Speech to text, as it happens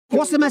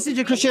What's the message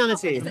of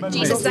Christianity?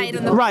 Jesus died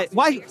on the Right.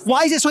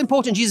 Why is it so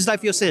important Jesus died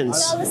for your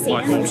sins?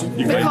 because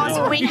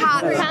we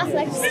can't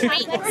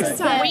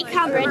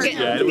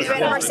get rid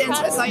of our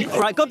sins without.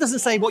 Right. God doesn't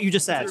say what you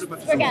just said.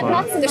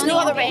 There's no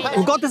other way.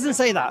 Well, God doesn't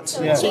say that.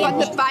 But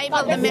the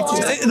Bible, the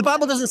myths. The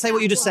Bible doesn't say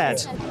what you just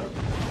said.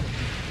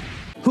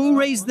 Who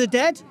raised the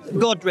dead?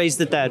 God raised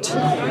the dead.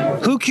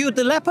 Who cured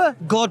the leper?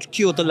 God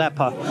cured the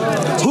leper.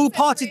 Who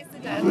parted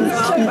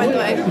By the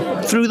way,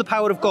 through the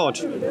power of God?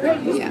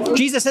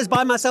 Jesus says,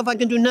 by myself I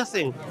can do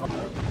nothing.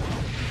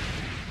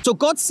 So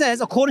God says,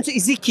 according to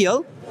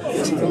Ezekiel,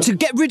 to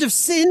get rid of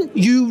sin,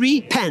 you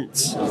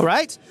repent. All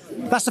right?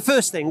 That's the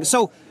first thing.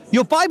 So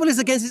your Bible is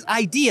against this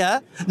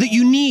idea that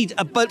you need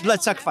a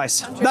blood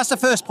sacrifice. That's the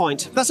first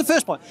point.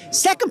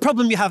 Second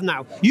problem you have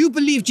now, you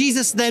believe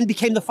Jesus then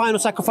became the final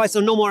sacrifice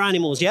and no more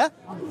animals, yeah?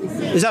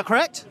 Is that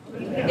correct?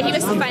 he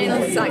was the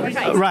final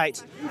sacrifice.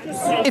 Right.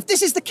 If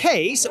this is the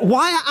case,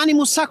 why are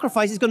animal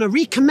sacrifices going to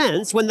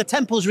recommence when the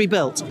temple's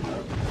rebuilt?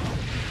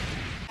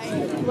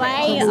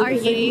 Why are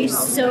you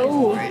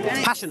so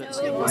Passionate.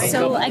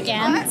 so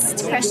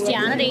against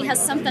Christianity?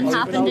 Has something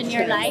happened in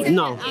your life?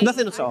 No,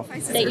 nothing at all.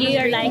 That you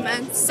are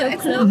like so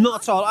close?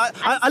 Not at all.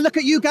 I look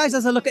at you guys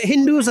as I look at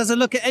Hindus, as I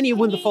look at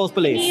anyone with false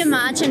Can you beliefs.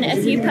 imagine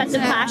if you put the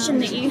passion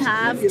that you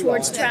have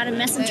towards trying to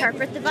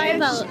misinterpret the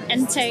Bible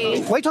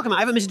into... What are you talking about? I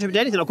haven't misinterpreted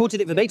anything. I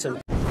quoted it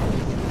verbatim.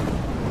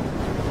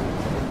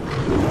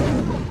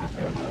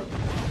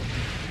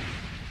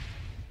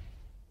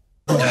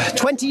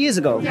 20 years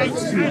ago,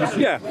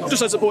 Yeah,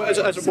 just as a point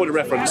of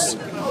reference.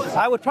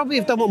 I would probably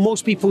have done what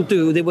most people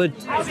do.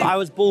 I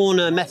was born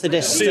a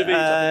Methodist. Okay,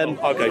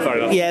 fair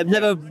enough. Yeah,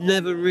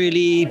 never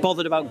really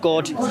bothered about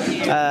God,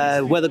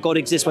 whether God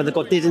exists, whether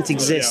God didn't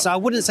exist. Yeah. So I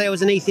wouldn't say I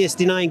was an atheist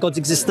denying God's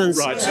existence.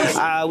 Right.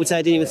 I would say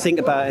I didn't even think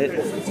about it.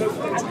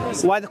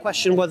 Why the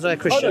question, was I a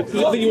Christian?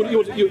 I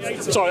think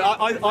you sorry,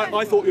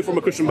 I thought you were from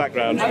a Christian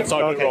background, so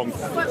I got it wrong.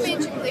 What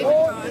made you believe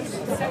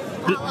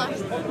in God?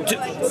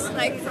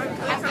 Like from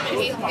an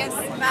atheist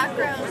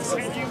background,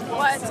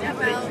 what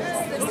about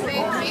this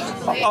faith made you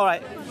believe? All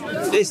right.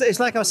 It's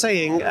like I was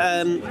saying,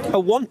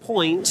 at one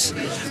point,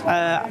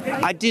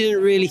 I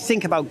didn't really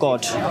think about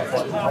God.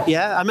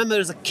 Yeah, I remember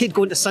as a kid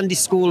going to Sunday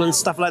school and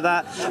stuff like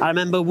that. I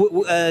remember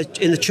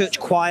in the church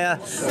choir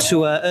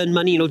to earn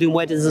money, doing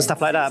weddings and stuff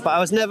like that. But I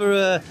was never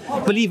a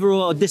believer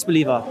or a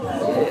disbeliever.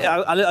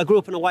 I grew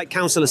up in a white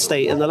council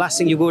estate, and the last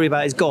thing you worry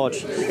about is God.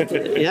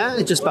 Yeah,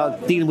 it's just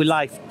about dealing with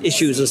life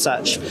issues and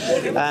such.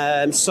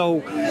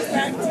 So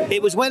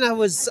it was when I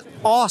was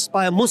asked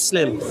by a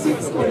Muslim,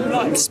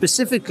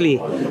 specifically,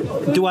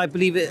 do I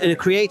believe in a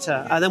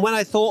creator? And then when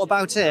I thought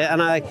about it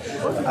and I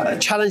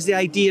challenged the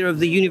idea of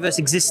the universe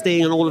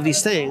existing and all of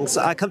these things,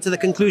 I come to the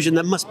conclusion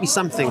there must be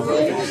something.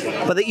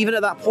 But even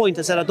at that point,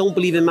 I said, I don't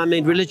believe in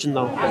man-made religion,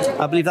 though.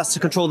 I believe that's to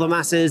control the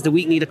masses, the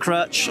weak need a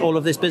crutch, all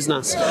of this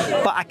business.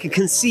 But I can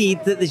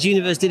concede that this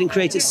universe didn't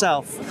create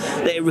itself,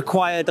 that it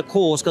required a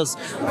cause, because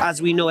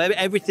as we know,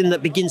 everything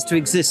that begins to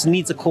exist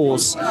needs a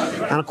cause.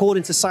 And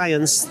according to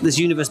science, this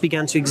universe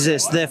began to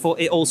exist, therefore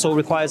it also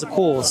requires a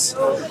cause.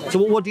 So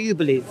what do you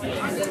believe?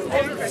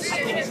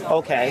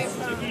 Okay.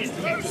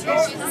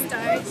 Jesus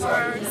died for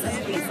our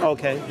sins.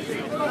 Okay.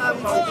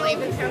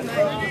 Believe in him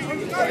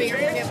that we are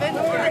forgiven.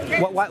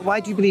 Why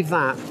do you believe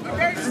that? I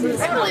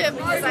believe it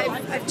because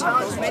I've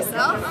challenged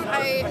myself.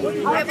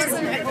 I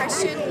wasn't a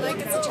Christian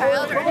like as a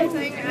child or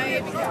anything.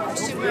 I became a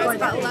Christian when I was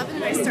about 11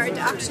 and I started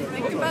to actually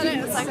think about it. I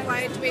was like,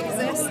 why do we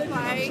exist?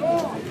 Why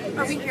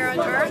are we here on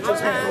earth?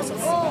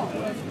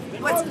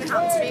 And what's going to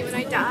happen to me when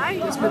I die?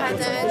 And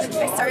then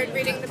I started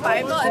reading the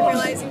Bible and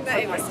realizing that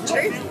it was the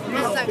truth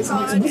and that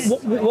God...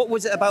 What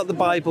was it about the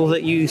Bible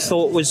that you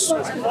thought was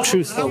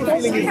truthful?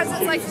 Because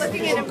it's like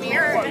looking in a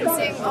mirror and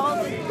seeing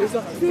all the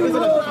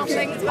little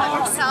things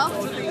about yourself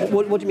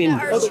What do you mean?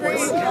 that are true.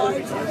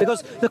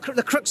 Because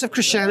the crux of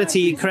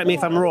Christianity, correct me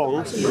if I'm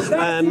wrong,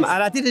 and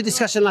I did a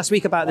discussion last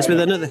week about this with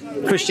another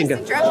Christian guy.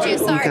 Interrupt you,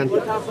 sorry. You can.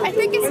 I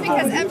think it's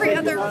because every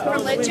other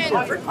religion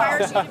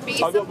requires you to be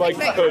something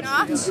that you're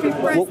not,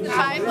 whereas the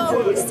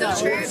Bible is still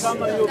true,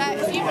 that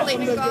if you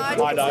believe in God,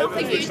 it's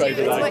nothing you do,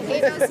 it's what He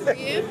does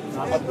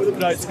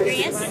for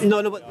you. No,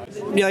 but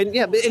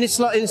but in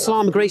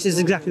Islam, grace is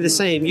exactly the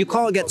same. You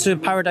can't get to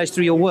paradise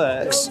through your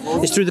works;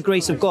 it's through the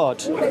grace of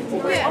God.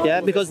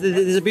 Yeah, because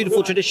there's a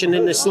beautiful tradition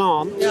in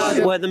Islam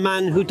where the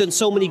man who'd done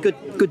so many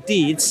good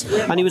deeds,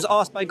 and he was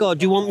asked by God,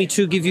 "Do you want me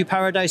to give you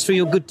paradise for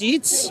your good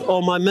deeds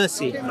or my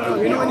mercy?"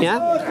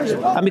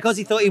 Yeah, and because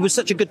he thought he was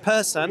such a good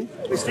person,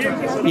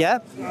 yeah,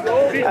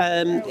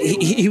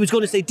 he was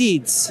going to say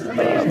deeds,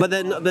 but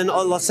then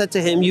Allah said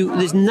to him,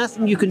 "There's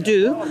nothing you can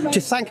do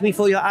to thank me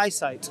for your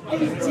eyesight,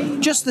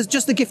 just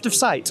the gift of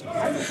sight.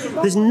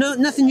 There's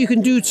nothing you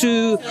can do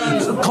to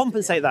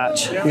compensate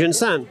that." You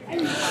understand?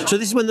 So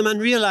this is when the man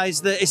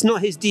realized that it's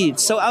not his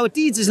deeds. So our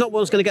deeds is not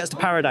what's going to get us to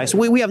paradise.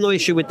 We have no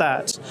issue with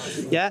that.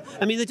 Yeah,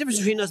 I mean the difference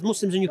between us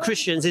Muslims and you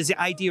Christians is the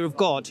idea of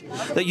God,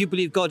 that you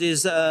believe God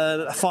is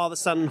Father,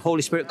 Son,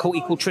 Holy Spirit,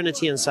 co-equal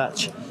Trinity and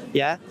such.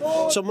 Yeah.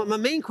 So my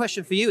main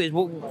question for you is,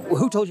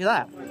 who told you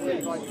that?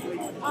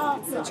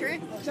 It's the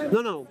truth.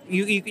 No.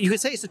 You can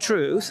say it's the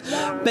truth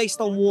based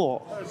on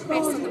what? Based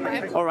on the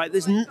Bible. All right.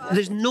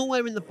 There's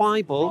nowhere in the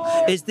Bible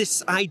is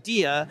this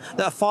idea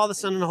that a Father,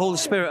 Son, and a Holy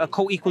Spirit are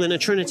co-equal in a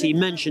Trinity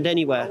mentioned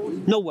anywhere.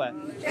 Nowhere.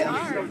 They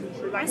are.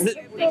 What's your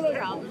big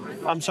problem?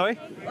 I'm sorry.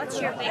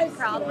 What's your big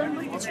problem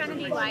with the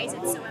Trinity? Why is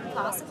it so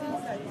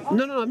impossible?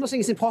 No. I'm not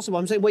saying it's impossible.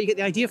 I'm saying where you get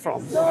the idea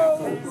from.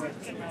 Show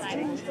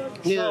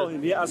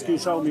him. He asked you,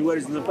 show me where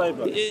is in the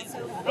Bible.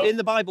 In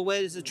the Bible,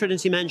 where is the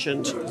Trinity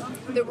mentioned?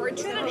 The word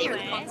Trinity or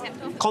the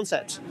concept of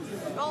Concept.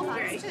 all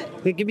throughout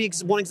it. Give me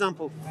one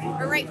example.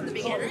 Or right from the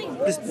beginning.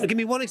 Just give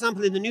me one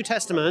example in the New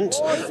Testament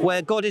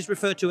where God is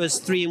referred to as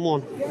 3 in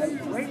 1.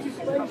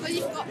 Well,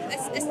 you've got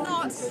it's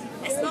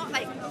not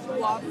like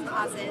one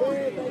as in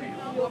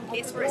one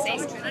place where it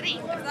says Trinity.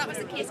 If that was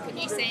the case, could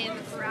you say in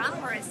the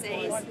Quran where it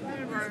says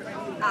where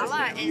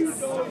Allah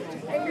is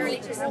purely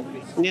just,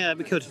 Yeah,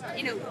 we could.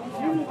 you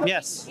know,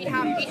 Yes. you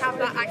have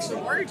that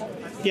actual word,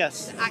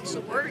 Yes. the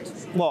actual word.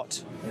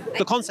 What?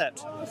 The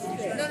concept.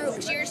 No,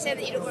 because you're saying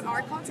that you don't want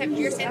our concept.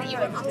 You're saying that you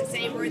don't have to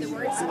say where the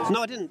words are.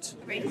 No, I didn't.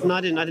 No,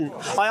 I didn't.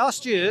 I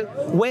asked you,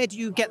 where do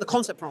you get the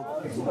concept from?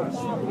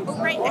 Oh,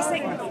 right. It's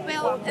like,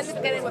 well, in the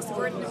beginning was the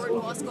word, and the word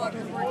was God,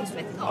 and the word was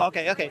with God.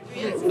 Okay.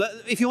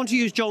 If you want to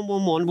use John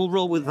 1:1, we'll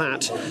roll with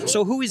that.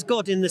 So who is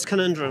God in this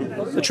conundrum?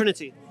 The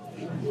Trinity.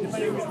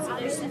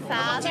 There's the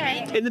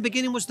Father. In the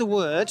beginning was the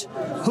Word.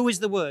 Who is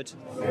the Word?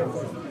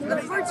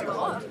 The word's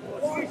God.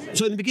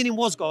 So in the beginning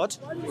was God,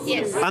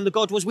 Yes. and the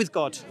God was with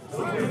God,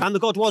 and the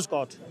God was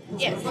God.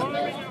 Yes.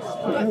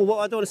 Well,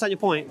 I don't understand your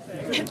point.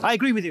 I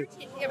agree with you.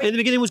 In the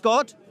beginning was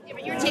God. Yeah,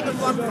 but you're taking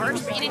one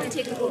verse, but you need to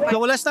take the whole Bible. No,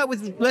 well, let's start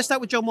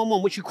with John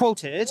 1:1, which you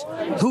quoted.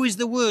 Who is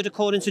the Word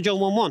according to John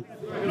 1:1?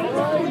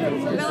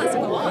 Well, it's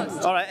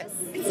God. All right.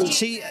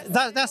 See,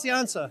 that's the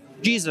answer.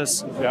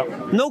 Jesus. Yeah.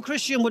 No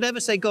Christian would ever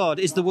say God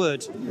is the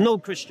Word. No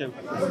Christian,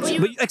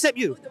 but, except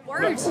you. The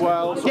word.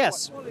 Well,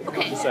 Yes.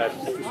 Okay. said.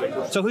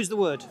 So who's the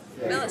Word?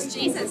 Well, it's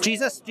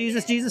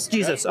Jesus.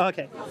 Jesus.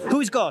 Okay. Who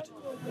is God?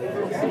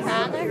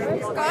 Father.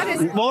 God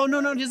is. Oh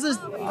no. Jesus.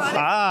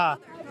 Ah.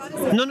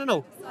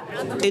 No.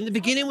 In the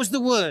beginning was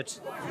the Word,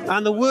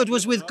 and the Word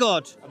was with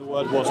God. The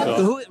word was God.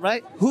 Who?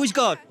 Right? Who is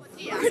God?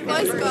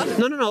 Was God.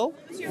 No.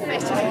 What's your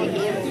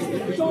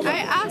question? I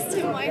asked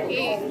him why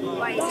he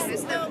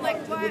was no, like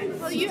why.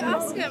 Well, you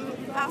asked him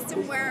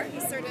where he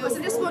sort of. Was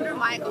I just wondering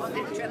why God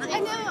did the Trinity? I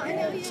know,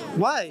 yeah.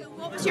 Why? So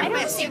what was your I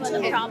don't see question what to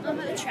the him? problem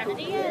with the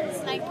Trinity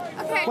is. Like,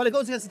 Okay. Well, it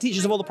goes against the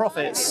teachers of all the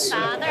prophets.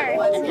 Father,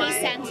 and he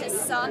sent his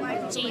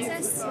son,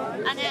 Jesus,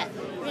 and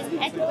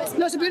it was.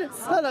 No, it's a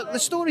beautiful. No, look, the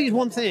story is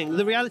one thing,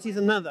 the reality is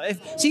another.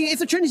 If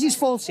the Trinity is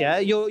false, yeah,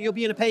 you're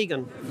being a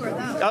pagan,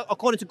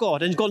 according to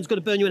God, and God's going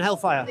to burn you in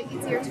hellfire.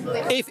 Easier to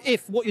believe.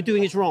 If what you're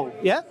doing is wrong,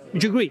 yeah,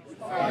 would you agree?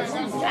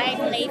 I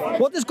believe that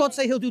What does God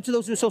say He'll do to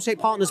those who associate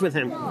partners with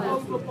Him? heaven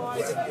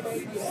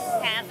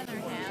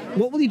or hell.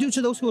 What will He do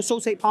to those who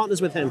associate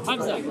partners with Him?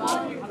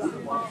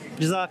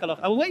 Jazakallah.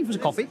 I'm waiting for the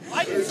coffee.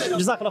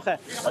 Jazakallah khair.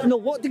 No,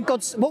 what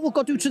will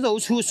God do to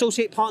those who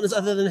associate partners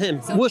other than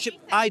Him? Worship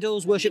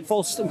idols, worship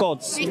false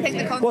gods. Do you think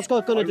the concept? What's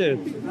God going to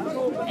do?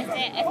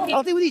 If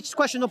I'll deal with each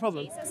question, no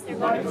problem. Jesus, they're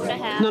going to go to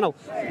hell. No.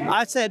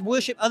 I said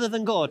worship other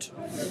than God.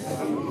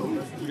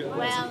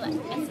 Well,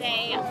 if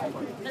they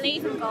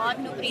believe in God,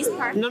 nobody's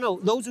perfect. No.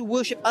 Those who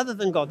worship other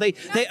than God, they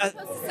You're not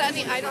supposed to set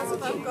any idols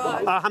above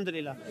God.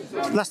 Alhamdulillah.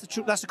 That's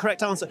the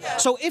correct answer.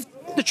 So if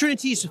the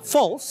Trinity is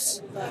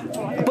false,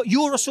 but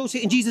you're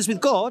associating Jesus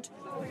with God,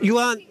 you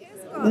aren't.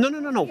 No.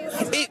 No.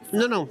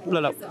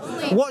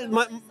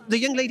 The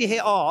young lady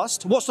here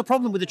asked, what's the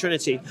problem with the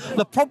Trinity?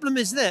 The problem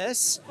is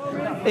this: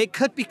 it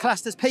could be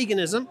classed as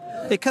paganism.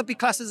 It could be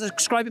classed as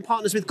ascribing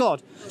partners with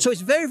God. So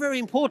it's very, very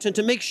important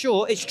to make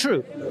sure it's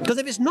true. Because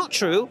if it's not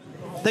true,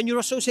 then you're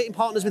associating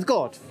partners with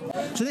God.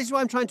 So this is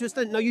why I'm trying to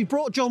understand. Now, you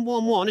brought John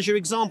 1:1 as your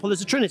example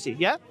as a Trinity,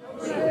 yeah?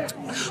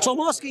 So I'm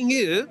asking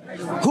you,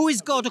 who is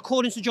God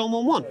according to John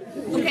 1:1?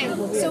 Okay,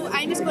 so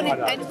I'm just going to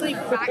go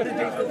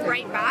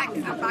right back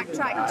and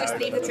backtrack, just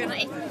leave the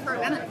Trinity for a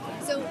minute.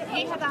 So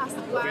you had asked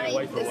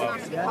why this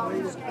not become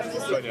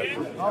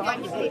why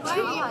you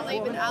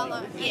believe in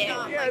Allah.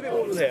 Yeah.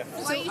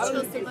 Why you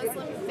chose the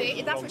Muslim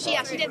faith. That's what she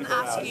asked. She didn't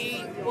ask you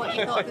what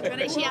you thought of the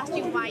Trinity. She asked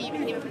you why you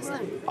became a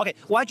Muslim. Okay,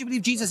 why do you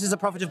believe Jesus is a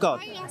prophet of God?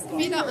 Why are you asking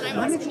me that when I'm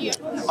asking you?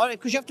 All right,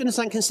 because you have to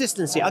understand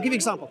consistency. I'll give you an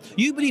example.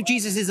 You believe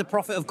Jesus is a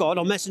prophet of God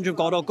or messenger of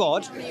God or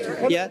God,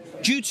 yeah,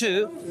 due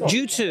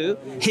to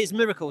his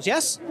miracles,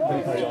 yes?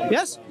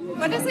 Yes?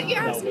 What is it you're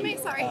asking me?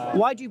 Sorry.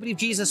 Why do you believe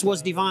Jesus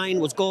was divine,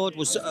 was God,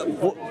 was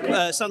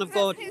son of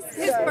God?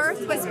 His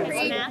birth was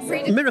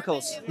predetermined.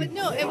 Miracles.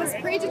 It was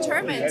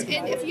predetermined.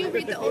 And if you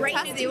read the Old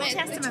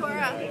Testament, the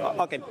Torah,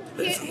 Okay.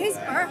 his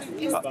birth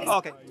is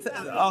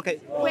Okay.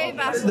 way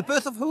back. The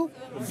birth of who?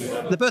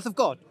 The birth of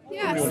God.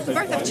 Yes, the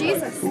birth of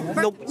Jesus.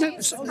 No,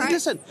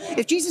 listen.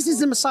 If Jesus is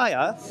the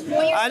Messiah,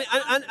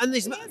 and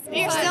this,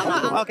 You're still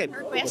not okay, on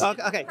her question.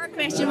 okay. Her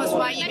question was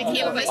why you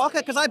became a Muslim. Okay,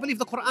 because I believe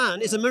the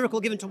Quran is a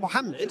miracle given to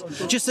Muhammad,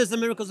 just as the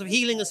miracles of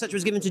healing and such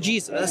was given to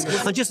Jesus,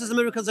 and just as the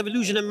miracles of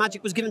illusion and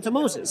magic was given to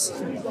Moses.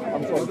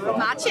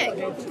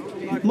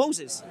 Magic.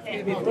 Moses.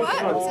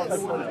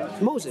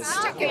 What? Moses.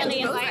 Not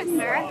really about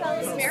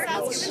miracles.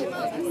 Miracles given to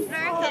Moses.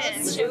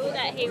 Miracles show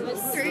that he was,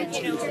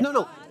 you know.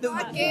 No.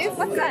 God gave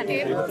Moses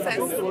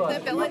the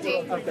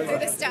ability through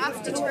the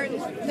staff to turn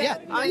the Yeah.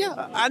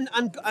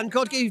 And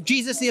God gave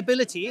Jesus the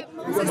ability.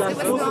 Moses,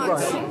 it was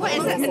not. What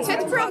is it? A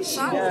toothbrush?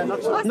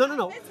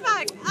 No.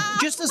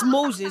 Just as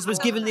Moses was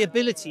given the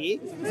ability.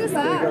 What is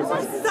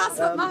that? That's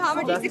what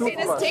Muhammad used to clean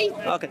his teeth.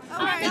 Okay.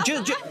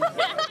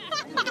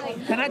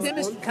 Can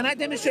I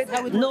demonstrate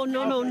how it? No.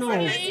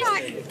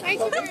 Thank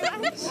you very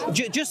much.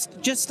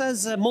 Just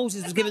as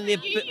Moses was given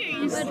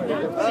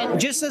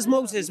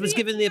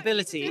the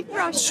ability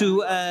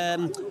to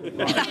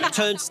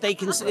turn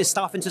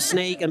staff into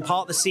snake and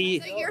part the sea.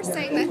 So you're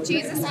saying that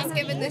Jesus was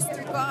given this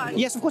through God?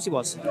 Yes, of course he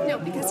was. No,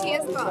 because he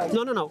is God.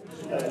 No. No.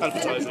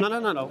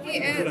 He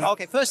is.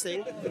 Okay, first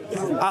thing,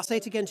 I'll say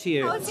it again to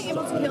you. How is he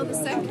able to heal the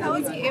sick? How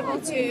is he able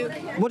to?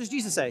 What does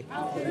Jesus say?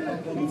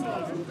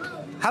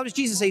 How does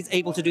Jesus say he's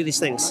able to do these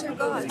things? Through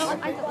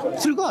God.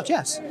 Through God,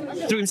 yes.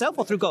 Through himself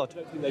or through God?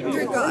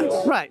 Through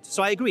God. Right,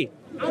 so I agree.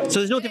 So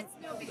there's no difference.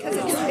 No, because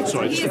it's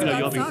Sorry, he just is looking at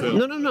you, God's I'm being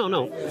son. filmed.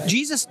 No.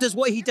 Jesus does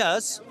what he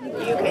does. I don't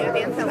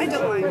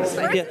mind. Where's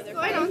Yeah. this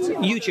going on to?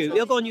 YouTube.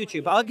 It'll go on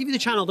YouTube. I'll give you the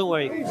channel, don't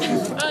worry.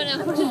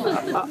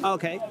 Oh no.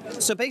 Okay.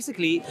 So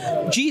basically,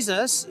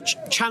 Jesus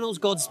channels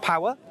God's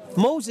power.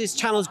 Moses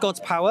channels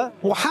God's power.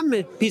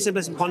 Muhammad, peace and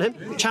blessing upon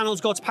him,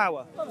 channels God's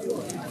power.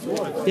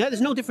 Yeah,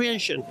 there's no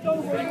differentiation.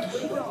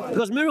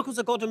 Because miracles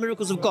of God are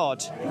miracles of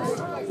God.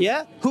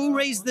 Yeah? Who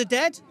raised the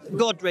dead?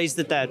 God raised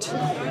the dead.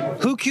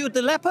 Who cured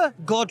the leper?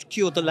 God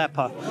cured the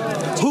leper.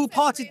 Who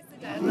parted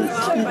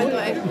By the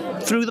way,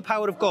 through the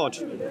power of God?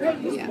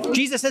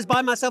 Jesus says,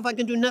 by myself I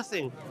can do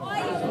nothing.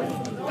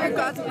 through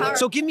God's power.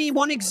 So give me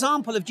one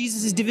example of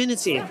Jesus'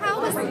 divinity.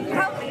 How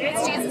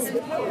is Jesus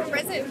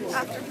risen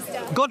after his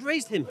death? God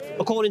raised him,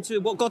 according to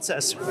what God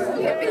says.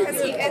 Yeah,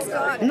 because he is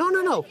God.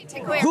 No.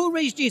 Take away Who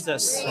raised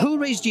Jesus? Who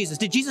raised Jesus?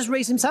 Did Jesus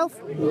raise himself?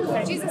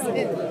 Jesus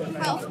is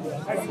health.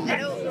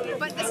 No,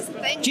 but this is the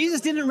thing.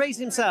 Jesus didn't raise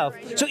himself.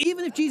 So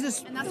even if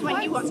Jesus... And that's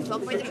why you want to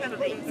talk about the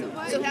Trinity.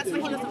 So that's why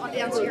he doesn't want to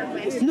answer your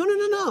question.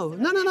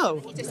 No.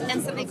 He just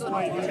instantly goes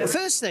on to the Trinity.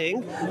 First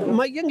thing,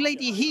 my young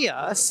lady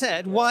here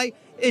said, why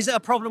is it a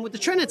problem with the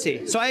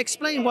Trinity? So I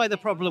explained why the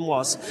problem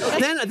was.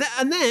 Then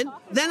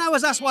I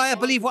was asked why I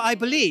believe what I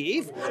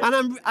believe,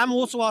 and I'm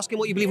also asking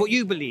what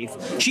you believe.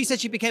 She said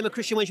she became a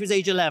Christian when she was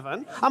age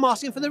 11. I'm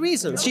asking for the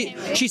reasons.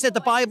 She said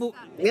the Bible,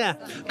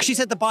 she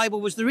said the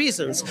Bible was the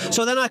reasons.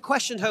 So then I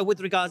questioned her with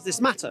regards to this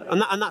matter,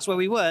 and that's where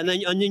we were. And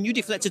then you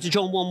deflected to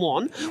John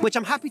 1:1, which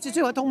I'm happy to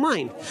do. I don't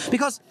mind,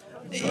 because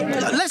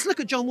let's look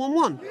at John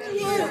 1:1.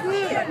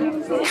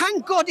 Can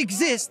God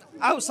exist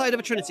outside of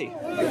a Trinity?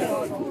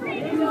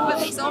 But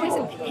he's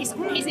eternal. He's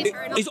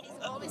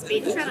always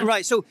been Trinity.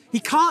 Right, so he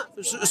can't.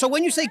 So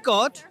when you say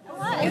God,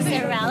 What is the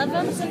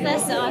relevance of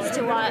this as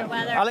to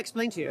whether? I'll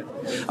explain to you.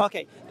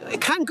 Okay,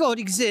 can God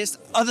exist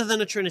other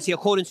than a Trinity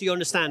according to your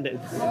understanding?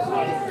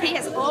 He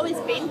has always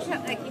been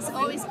Trinity.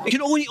 It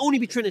can only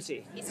be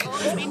Trinity. He's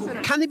always been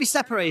Trinity. Can they be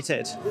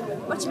separated?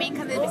 What do you mean?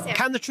 Can they be separated?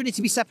 Can the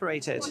Trinity be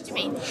separated? What do you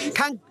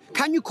mean?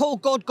 Can you call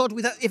God God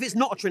without if it's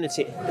not a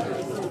Trinity?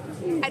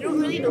 I don't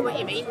really know what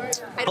you mean.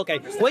 Okay,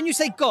 when you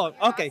say God,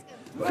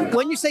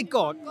 when you say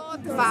God,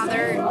 God the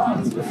Father,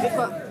 we've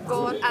got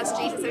God as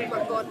Jesus, and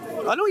we've got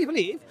God. I know what you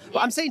believe, but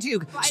I'm saying to you.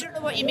 But I don't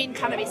know what you mean.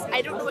 Cannabis.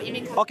 I don't know what you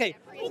mean. Okay,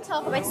 Can we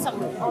talk about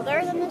something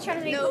other than the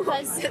Trinity? No.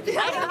 Because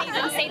I don't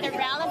even see the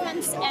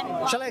relevance in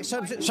what.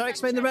 shall I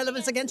explain the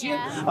relevance again to you?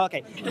 Yeah.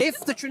 Okay,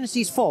 if the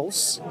Trinity is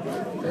false,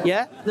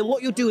 then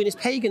what you're doing is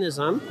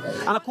paganism,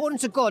 and according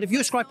to God, if you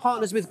ascribe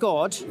partners with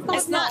God,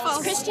 It's not.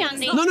 It's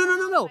Christianity.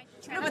 no.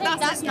 No, but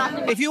that's not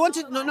the If you want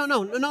to,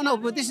 no.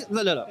 But this is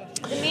look.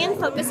 The main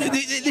focus of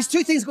There's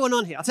two things going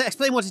on here. I'll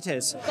explain what it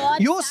is. God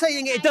You're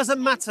saying it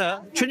doesn't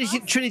matter.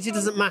 Trinity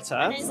doesn't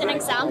matter. is an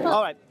example.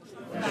 All right.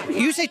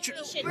 You say.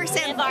 We should We're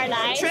saying live our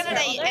lives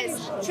Trinity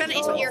with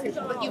others. is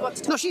what you want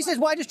to talk. No, she says,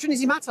 why does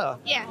Trinity matter?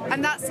 Yeah,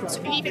 and that's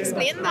you've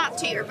explained that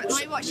to her, but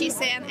now what she's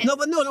saying is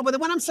But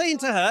when I'm saying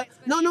to her,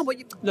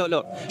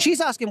 look,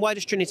 she's asking why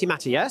does Trinity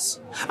matter,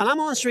 yes? And I'm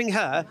answering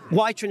her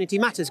why Trinity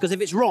matters, because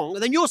if it's wrong,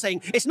 then you're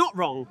saying it's not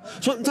wrong.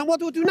 So what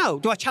do I do now?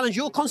 Do I challenge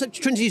your concept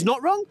Trinity is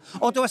not wrong,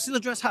 or do I still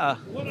address her?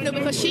 no,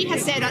 because she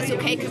has said that's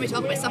okay. Can we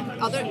talk about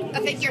something other? I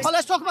think you're. Oh,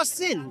 let's talk about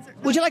sin.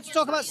 Would you like to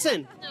talk about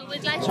sin? No,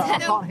 we'd like to.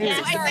 No,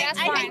 Yeah,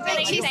 so I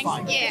think she's the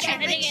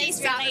Trinity she's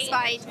is really-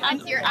 satisfied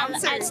with your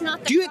answer. It's not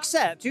the Do you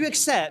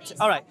accept?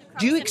 All right.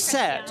 Do you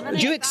accept?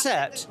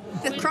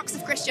 The crux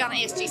of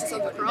Christianity is Jesus on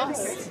the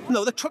cross.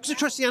 No, the crux of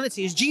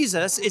Christianity is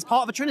Jesus is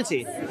part of a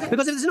Trinity.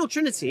 Because if there's no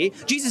Trinity,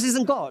 Jesus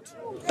isn't God.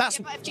 That's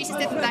But if Jesus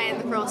didn't die on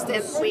the cross,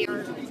 then we are.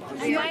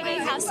 And why do you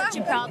have such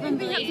a problem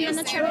believing in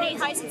the Trinity?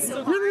 How is it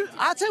so no.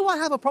 I'll tell you why I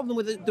have a problem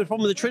with the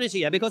problem with the Trinity,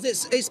 yeah, because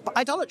it's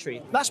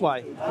idolatry. That's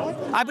why.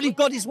 I believe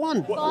God is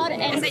one. God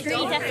in three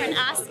different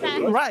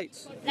aspects?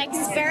 Right. Like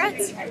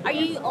spirit, are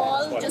you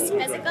all just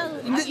physical?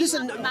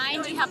 Listen- You have a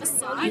mind, you have a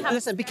soul, you have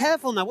Listen, be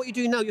careful now. What you're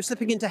doing now, you're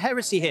slipping into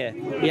heresy here.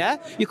 Yeah,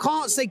 you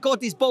can't say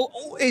God is both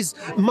is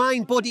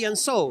mind, body, and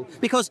soul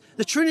because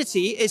the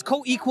Trinity is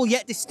co-equal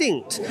yet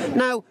distinct.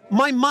 Now,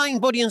 my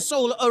mind, body, and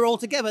soul are all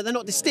together; they're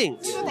not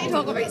distinct. They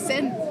talk about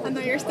sin, and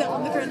now you're still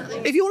on the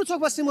Trinity. If you want to talk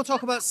about sin, we'll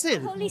talk about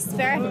sin. The Holy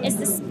Spirit is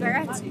the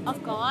Spirit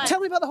of God. Tell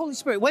me about the Holy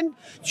Spirit.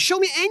 Show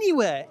me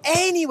anywhere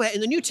in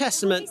the New The Holy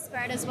Testament.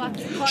 Spirit is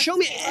what Show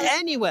me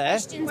anywhere.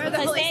 Where the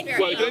Holy Spirit-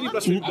 Well, you can only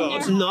blaspheme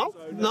God.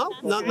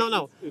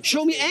 No.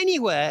 Show me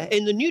anywhere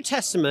in the New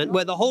Testament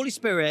where the Holy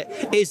Spirit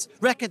is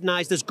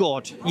recognized as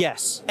God.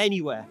 Yes,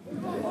 anywhere.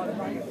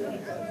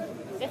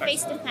 The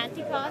Feast of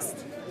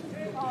Pentecost.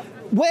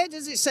 Where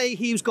does it say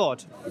he was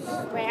God?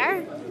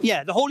 Where?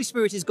 Yeah, the Holy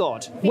Spirit is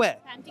God. Where?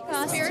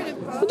 Pentecost. Spirit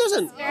of God. It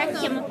doesn't. Spirit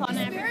came upon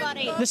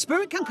everybody. The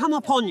Spirit can come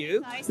upon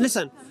you.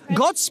 Listen,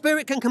 God's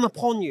Spirit can come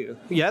upon you.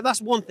 Yeah,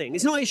 that's one thing.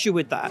 There's no issue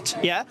with that.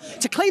 Yeah,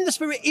 to claim the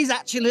Spirit is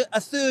actually a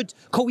third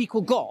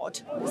co-equal God.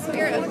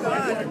 Spirit of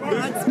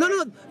God.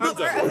 No.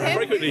 Hamza,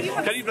 very quickly,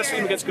 can you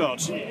blaspheme against God?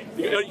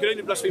 You can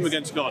only blaspheme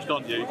against God,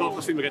 can't you? You can't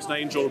blaspheme against an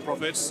angel or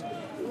prophets.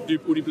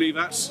 Would you believe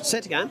that? Say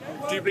it again.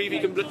 Do you believe he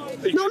can? No,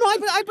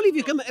 I believe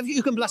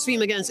you can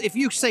blaspheme against. If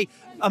you say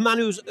a man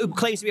who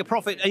claims to be a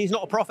prophet and he's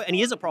not a prophet and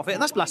he is a prophet,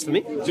 that's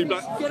blasphemy.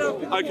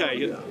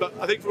 Okay, but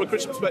I think from a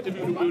Christian perspective,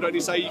 we would only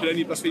say you can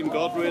only blaspheme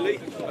God, really,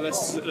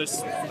 unless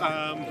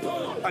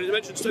and it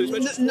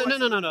mentions.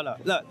 No.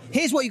 Look,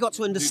 here's what you got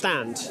to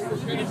understand.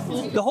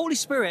 The Holy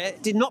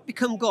Spirit did not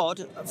become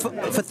God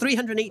for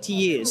 380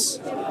 years.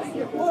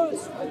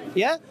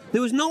 Yeah,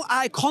 there was no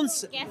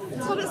concept. Gift. It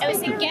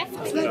was a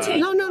gift to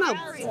No.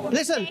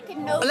 Listen,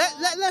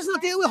 let's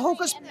not deal with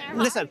hocus.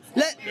 Listen,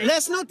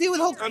 let's not deal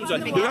with hocus. Hamza,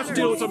 you have to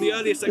deal with some of the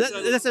earliest.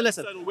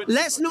 Listen.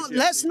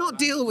 Let's not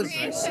deal with.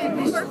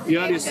 The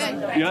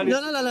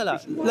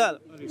earliest. No.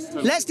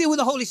 Let's deal with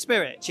the Holy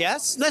Spirit.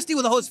 Yes, let's deal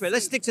with the Holy Spirit.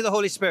 Let's stick to the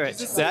Holy Spirit.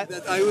 Yeah?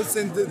 That I will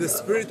send the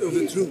Spirit of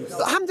the truth.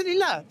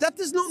 Alhamdulillah. That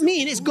does not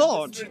mean it's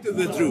God. Spirit of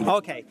the truth.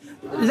 Okay,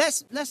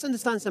 let's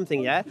understand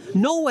something. Yeah,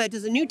 nowhere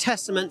does the New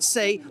Testament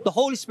say the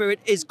Holy Spirit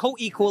is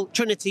co-equal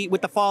Trinity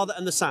with the Father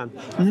and the Son.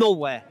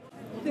 Nowhere.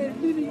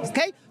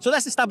 Okay, so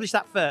let's establish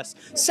that first.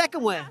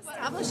 Second way.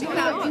 Establishing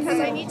that because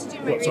I need to do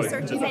my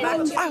research and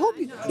fact check. I hope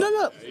you.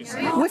 No.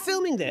 We're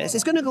filming this.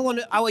 It's going to go on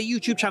our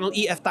YouTube channel,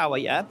 EF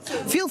Dawah. Yeah.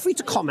 Feel free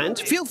to comment.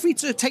 Feel free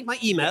to take my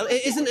email.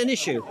 It isn't an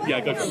issue.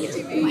 Yeah, go for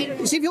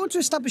it. See, if you want to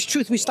establish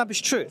truth, we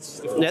establish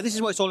truth. Yeah, this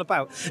is what it's all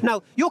about.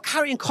 Now, you're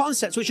carrying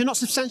concepts which are not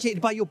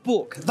substantiated by your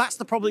book. That's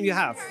the problem you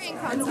have. Carrying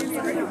concepts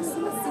are not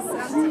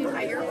substantiated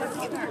by your book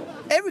either.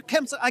 Every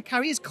concept I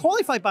carry is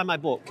qualified by my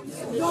book.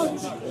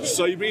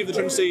 So you believe the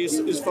Trinity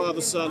is Father,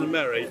 Son, and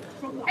Mary,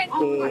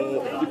 or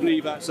you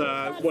believe that's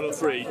one of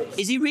three?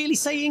 Is he really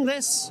saying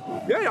this?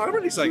 Yeah, I'm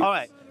really saying. All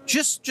right.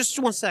 Just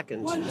 1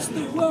 second. I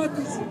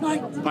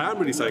am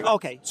really saying.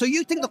 Okay, so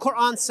you think the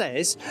Quran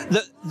says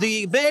that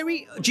the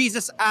Mary,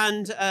 Jesus,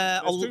 and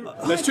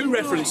There's two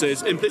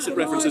references, implicit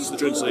references to the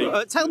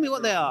Trinity. tell me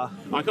what they are.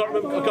 I can't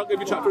remember. I can't give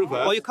you chapter and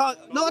verse. Oh, you can't.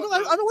 No, I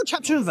don't want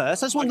chapter and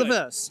verse. I just want the Okay.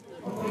 verse.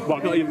 Well, I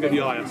can't even give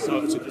you ayah.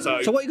 So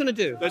So what are you going to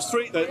do? there's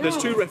three. There's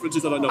two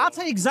references that I know. I'll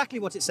tell you exactly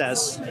what it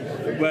says.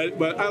 Where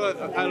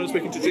Allah is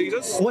speaking to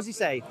Jesus, What does he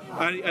say?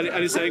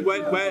 and he's saying,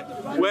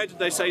 where did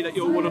they say that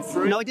you're one of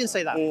three? No, I didn't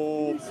say that.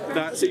 Or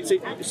that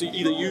see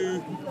either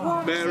you,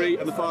 Mary,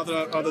 and the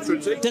Father are the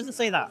Trinity. It doesn't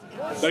say that.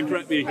 Don't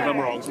correct me if I'm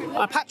wrong.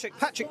 Patrick,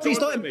 please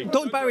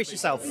don't embarrass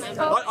yourself.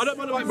 I don't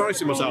mind about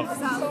embarrassing myself.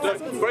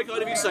 Very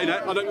kind of you to say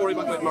that. I don't worry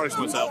about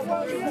embarrassing myself.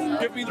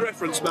 Give me the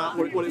reference about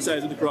what it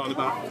says in the Quran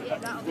about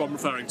what I'm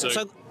referring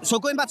to. So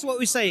going back to what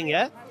we were saying,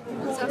 yeah.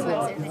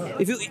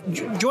 If you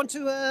do you want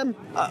to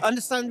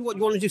understand what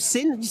you want to do?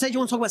 Sin? You said you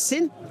want to talk about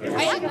sin?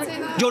 I didn't say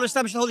that. Do you want to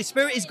establish the Holy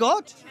Spirit is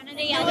God?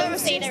 Trinity, I don't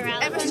see the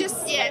relevance. It was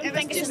just, yeah, I don't it was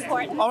think it's just-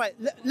 important. All right,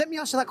 let me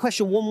ask you that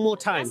question one more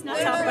time. Not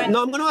talk about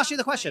No, I'm going to ask you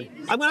the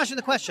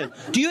question.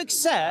 Do you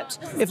accept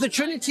if the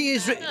Trinity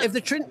is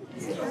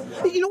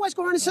You know why it's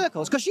going around in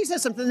circles? Because she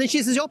says something and then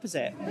she says the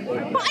opposite.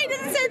 But I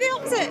didn't say the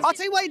opposite. I'll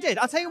tell you what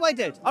I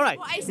did. All right.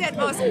 What I said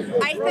was,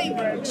 I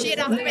think she had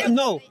asked me,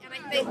 No. and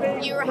I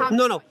think you were happy.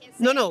 No.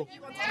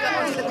 You wanted to get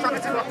onto the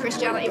crux of what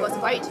Christianity was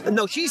about.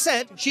 No, she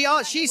said. She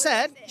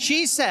said.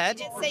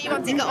 Say you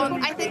want to get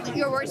on. I think that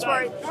your words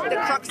were the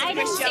crux of I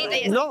don't see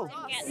Christianity. the No.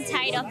 getting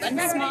tied up in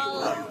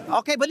small.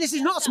 Okay, but this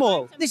is not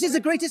small. This is the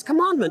greatest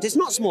commandment. It's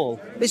not small.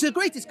 It's the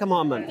greatest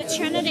commandment. The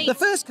Trinity. The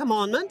first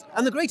commandment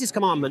and the greatest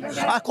commandment,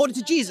 according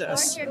to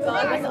Jesus. Your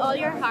God with all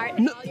your heart.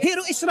 And No, all your Hear,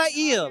 O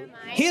Israel.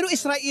 Hear, O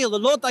Israel. The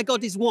Lord thy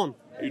God is one.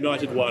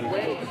 United one.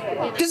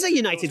 Does it say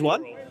united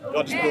one?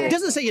 God is plural. It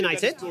doesn't say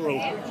united. Plural.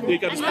 You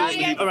go to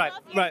plural. All right,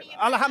 right.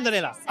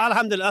 Alhamdulillah.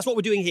 Alhamdulillah. That's what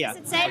we're doing here. Does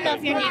it say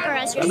love your neighbour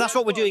as yourself? That's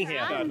what we're doing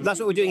here. That's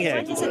what we're doing here.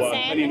 What does it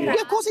say in the Yeah,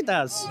 Quran? of course it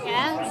does.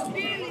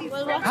 Yeah.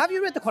 Well, Have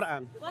you read the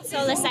Quran? what's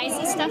all this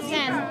ISIS stuff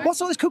then?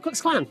 What's all this Ku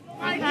Klux Klan?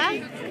 Huh?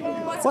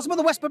 What's about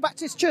the Westboro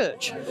Baptist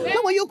Church?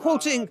 No, well, you're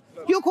quoting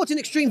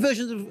extreme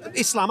versions of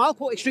Islam. I'll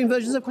quote extreme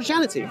versions of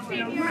Christianity.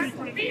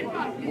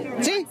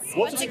 See?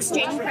 What's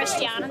extreme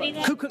Christianity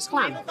then? Ku Klux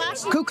Klan.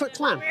 Ku Klux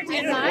Klan.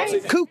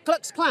 Why? Ku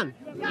Klux Klan.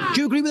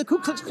 Do you agree with the Ku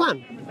Klux Klan?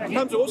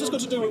 Hamza, what's this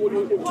got to do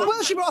with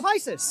Well, she brought up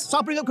ISIS, so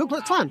I'll bring up Ku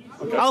Klux Klan.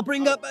 I'll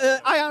bring up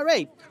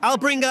IRA. I'll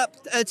bring up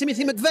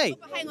Timothy McVeigh,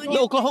 Hang on, the you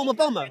Oklahoma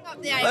bomber. bring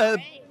up the IRA.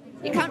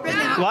 You can't bring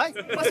that up. Why?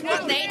 Because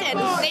what they did,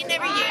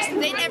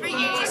 they never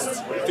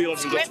used theological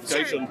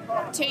scripture justification?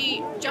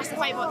 to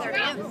justify what they're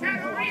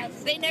doing.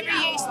 They never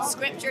used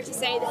scripture to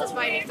say this is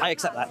why we I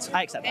accept that.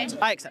 I accept that.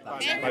 I accept that.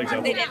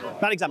 They didn't.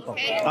 Bad example.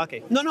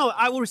 Okay. No,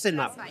 I will rescind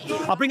that.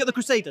 I'll bring up the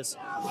Crusaders.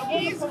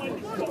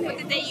 But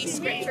did they use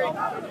scripture?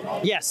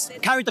 Yes.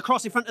 Carried the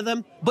cross in front of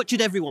them,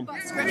 butchered everyone.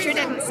 But scripture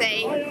didn't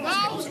say.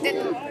 It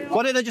didn't.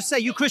 What did I just say?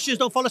 You Christians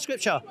don't follow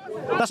scripture.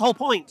 That's the whole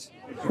point.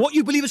 What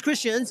you believe as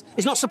Christians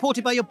is not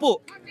supported by your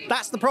book.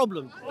 That's the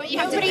problem. What you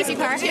have to do is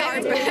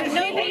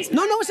Nobody's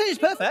No one's saying it's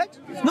perfect.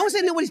 No one's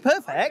saying nobody's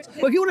perfect.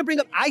 But if you want to bring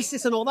up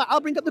ISIS and all that,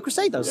 I'll bring up the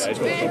Crusaders.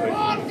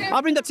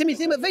 I'll bring up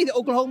Timothy McVeigh, the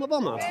Oklahoma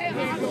bomber.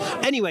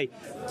 Anyway,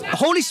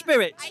 Holy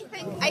Spirit.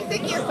 I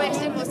think your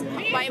question was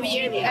why were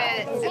you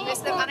a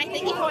Muslim, and I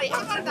think you probably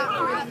answered that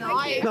more than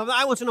now. No, but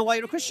I want to know why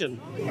you're a Christian.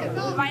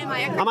 Why am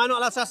I a Am I not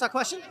allowed to ask that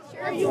question?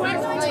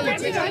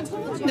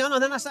 No,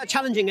 then I started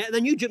challenging it, and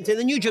then you jumped in,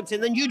 then you jumped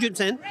in, then you jumped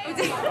in.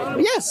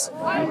 Yes.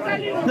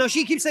 No,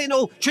 she keeps saying,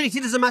 oh, Trinity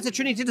doesn't matter,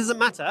 Trinity doesn't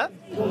matter.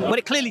 But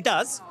it clearly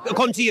does,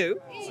 according to you.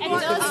 It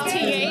does to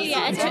you,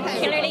 yeah. It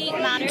clearly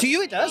matters. To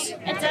you it does.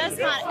 It does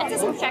matter. It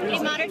doesn't particularly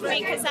matter to me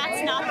because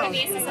that's not the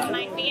basis of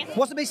my faith.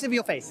 What's the basis of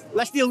your faith?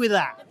 Let's deal with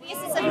that. The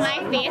basis of my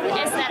faith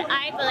is that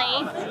I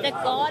believe that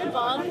God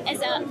above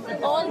is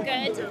a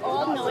all-good,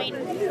 all-knowing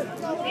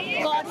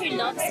God who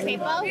loves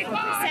people,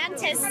 sent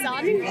His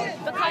Son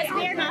because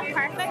we are not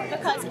perfect,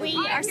 because we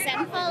are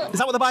sinful. Is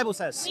that what the Bible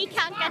says? We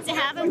can't get to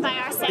heaven by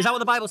ourselves. Is that what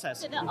the Bible says?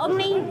 So the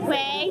only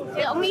way,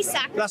 the only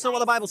sacrifice That's not what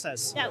the Bible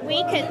says.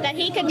 that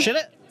He could Should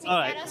it? to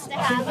All get right. us to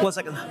heaven 1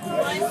 second.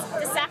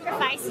 was to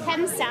sacrifice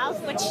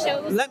Himself, which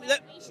shows Let-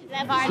 that we should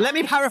live our Let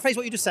me paraphrase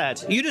what you just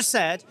said. You just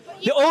said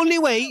the only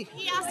way.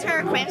 He asked her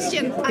a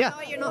question, and Yeah.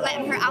 now you're not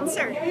letting her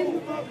answer.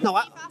 No,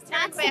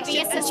 That's the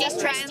basis of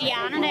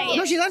Christianity.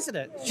 no, she's answered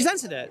it. She's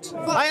answered it.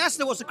 I asked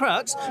her what's the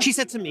crux. She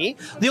said to me,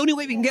 the only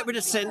way we can get rid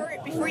of sin.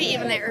 Before you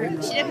even let her,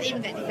 she didn't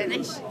even get to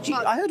finish.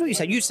 I heard what you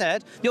said. You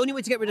said the only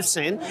way to get rid of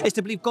sin is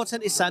to believe God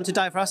sent His Son to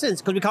die for our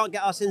sins, because we can't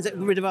get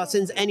rid of our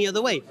sins any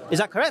other way. Is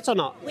that correct or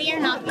not? We are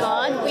not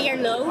God. We are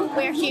low.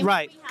 We're human.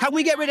 Right. Can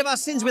we get rid of our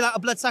sins without a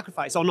blood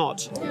sacrifice or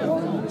not?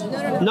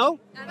 No?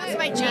 That's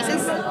about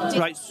Jesus.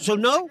 Right. So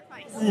no?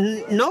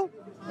 No?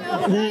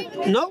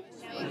 No?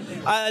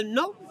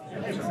 No?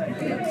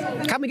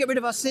 Can we get rid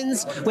of our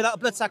sins without a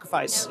blood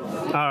sacrifice?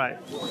 All right.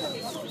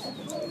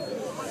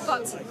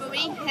 But we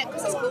hit,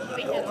 because it's called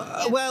we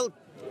hit. Well,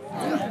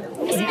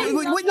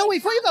 wait, no,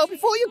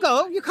 before you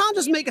go, you can't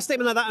just make a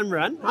statement like that and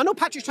run. I know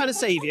Patrick's trying to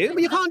save you,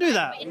 but you can't do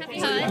that.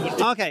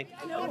 Okay.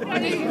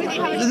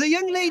 The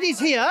young ladies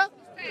here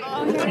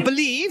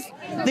believe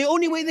the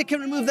only way they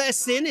can remove their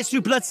sin is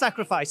through blood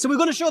sacrifice. So we're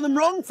going to show them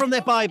wrong from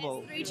their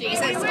Bible. Through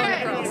Jesus on the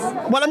cross.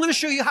 Well, I'm going to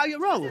show you how you're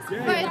wrong. But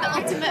the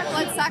ultimate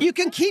blood sacrifice. You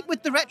can keep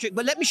with the rhetoric,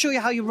 but let me show you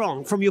how you're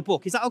wrong from your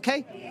book. Is that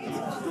okay?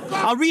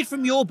 I'll read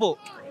from your book.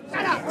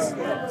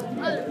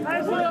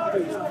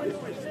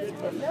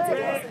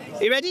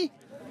 You ready?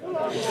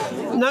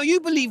 Now you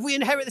believe we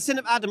inherit the sin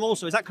of Adam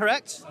also, is that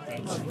correct?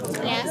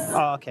 Yes.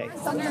 Oh, okay.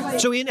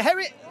 So we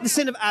inherit the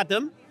sin of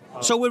Adam,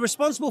 so we're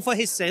responsible for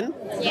his sin.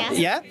 Yes.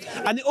 Yeah?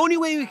 And the only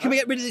way we can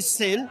get rid of this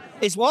sin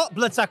is what?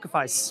 Blood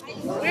sacrifice.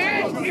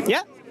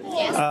 Yeah?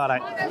 Yes. All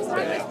right.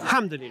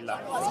 Alhamdulillah.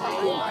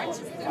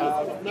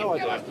 No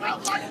idea.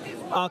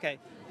 Okay.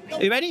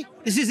 Are you ready?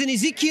 This is in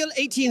Ezekiel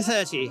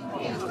 18:30.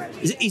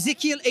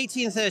 Ezekiel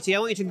 18:30. I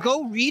want you to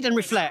go read and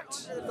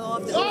reflect. The law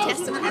of the Old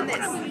Testament in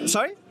this.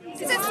 Sorry?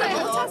 Is it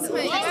the Old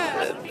Testament?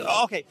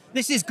 Yeah. Okay.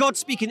 This is God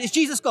speaking. Is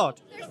Jesus God?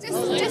 Yeah,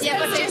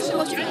 but just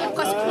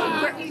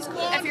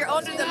because if you're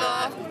under the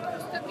law,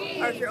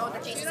 or if you're under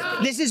Jesus.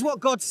 This is what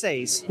God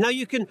says. Now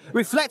you can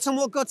reflect on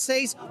what God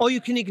says, or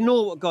you can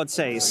ignore what God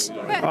says.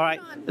 All right.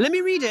 Let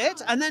me read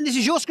it, and then this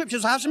is your scripture,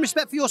 so have some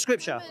respect for your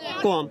scripture.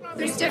 Go on.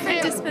 There's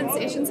different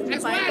dispensations in the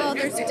Bible.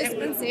 There's a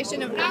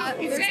dispensation of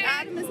Adam. There's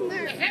Adam, isn't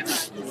there?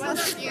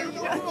 most of you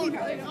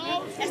probably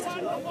know.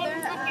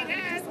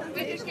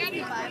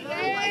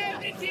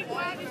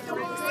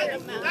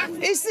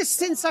 Is this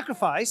sin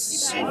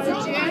sacrifice?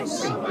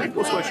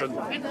 What's the question?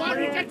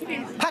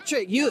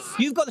 Patrick,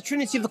 you've got the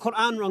Trinity of the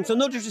Quran wrong, so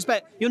no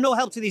disrespect, you're no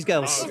help to these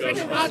girls. You're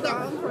just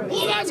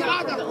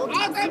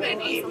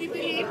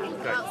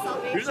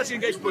actually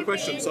engaged with my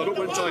question, so I'm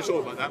not entirely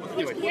sure about that. But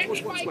anyway,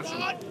 what's the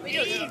question? I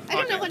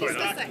don't know what he's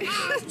going to say.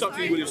 It's up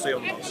to you, will you stay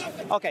on this?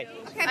 Okay.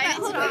 Okay, but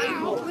hold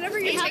on. Whenever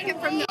you take it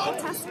from the Old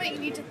Testament, you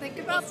need to think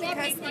about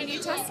because the New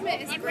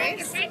Testament is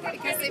grace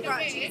because they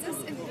brought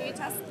Jesus in the New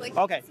Testament. Like,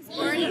 Okay.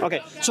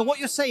 Okay. So what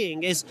you're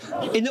saying is,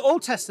 in the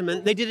Old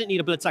Testament, they didn't need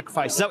a blood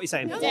sacrifice. Is that what you're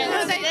saying? No,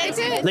 they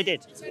did. They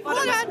did. Hold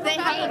on. They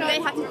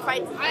had to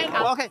fight.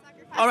 Okay.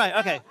 All right.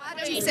 Okay.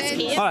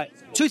 Jesus. All right.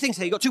 Two things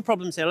here. You've got two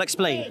problems here. I'll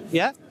explain.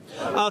 Yeah?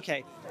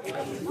 Okay.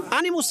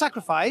 Animal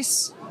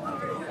sacrifice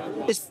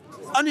is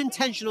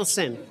unintentional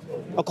sin,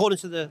 according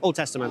to the Old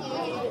Testament.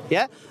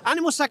 Yeah?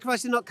 Animal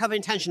sacrifice did not cover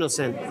intentional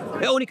sin.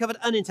 It only covered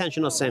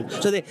unintentional sin.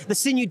 So the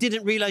sin you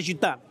didn't realize you'd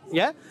done.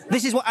 Yeah?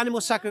 This is what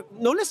animal sacrifice...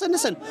 No, listen.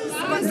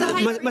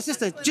 My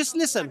sister, just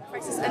listen.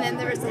 And then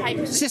there was the high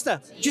priest. Sister,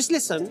 just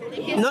listen.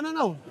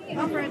 No.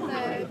 Offered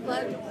the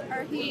blood,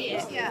 or he,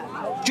 yeah.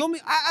 Do you want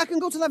me? I can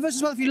go to that verse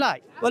as well if you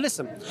like. Well,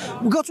 listen,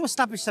 we've got to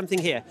establish something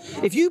here.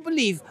 If you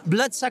believe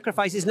blood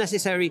sacrifice is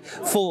necessary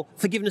for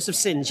forgiveness of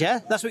sins,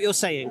 yeah? That's what you're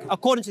saying,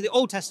 according to the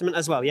Old Testament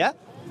as well, yeah?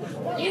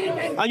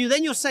 And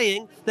then you're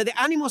saying that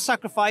the animal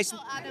sacrifice...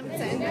 Adam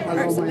sinned, or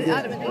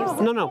Adam and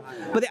Eve. No.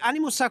 But the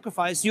animal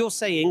sacrifice, you're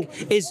saying,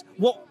 is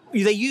what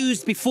they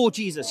used before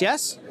Jesus,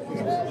 yes?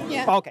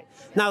 Yeah. Okay.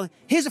 Now,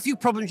 here's a few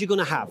problems you're going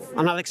to have,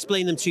 and I'll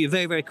explain them to you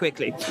very, very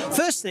quickly.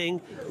 First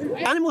thing,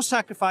 animal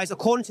sacrifice,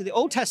 according to the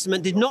Old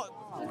Testament, did not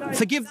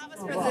forgive...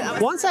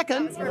 One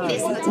second.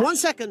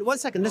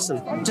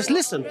 Listen. Just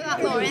listen.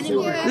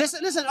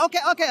 Listen.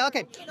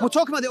 Okay. We're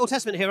talking about the Old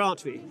Testament here,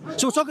 aren't we?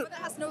 So we're talking... That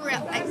has no real...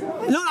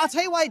 No, I'll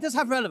tell you why it does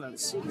have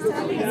relevance.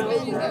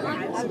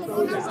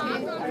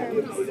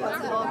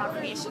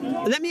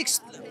 Let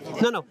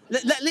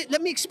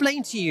me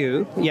explain to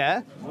you,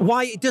 yeah,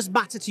 why it does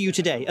matter to you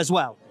today as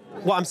well.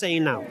 What I'm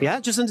saying now, yeah?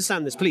 Just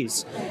understand this,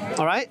 please.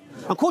 All right?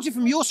 I'm quoting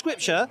from your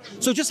scripture,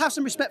 so just have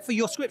some respect for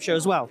your scripture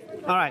as well.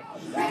 All right.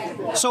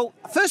 So,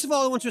 first of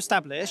all, I want to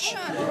establish...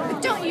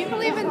 Don't you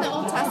believe in the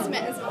Old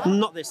Testament as well?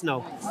 Not this,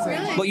 no.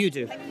 Really? But you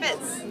do. Like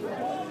bits?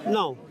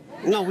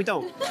 No, we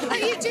don't. Oh,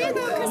 you do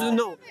though?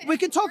 No, we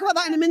can talk about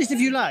that in a minute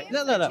if you like.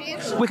 No.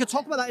 We can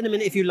talk about that in a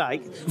minute if you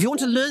like. If you want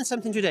to learn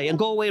something today and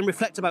go away and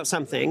reflect about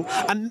something,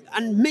 and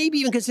maybe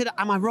even consider,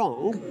 am I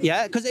wrong?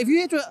 Yeah, because if you're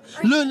here to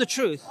learn the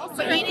truth...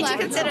 So you need to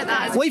consider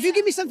that. Well, if you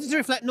give me something to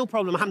reflect, no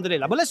problem,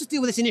 alhamdulillah. But let's just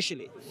deal with this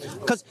initially.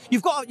 Because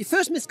your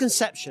first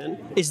misconception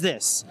is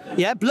this.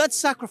 Yeah, blood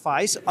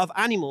sacrifice of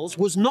animals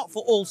was not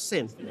for all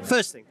sin.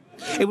 First thing.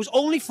 It was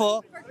only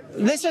for...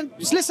 Listen.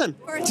 Just listen.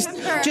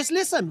 Just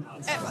listen.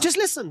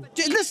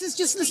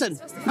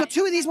 We've got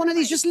two of these, one of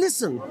these. Just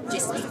listen.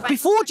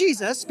 Before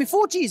Jesus,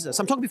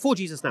 I'm talking before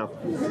Jesus now.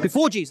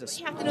 Before Jesus.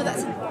 You have to know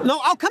that. No,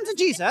 I'll come to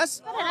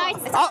Jesus. No.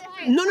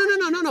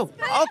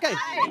 Okay.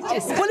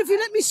 Well, if you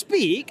let me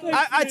speak,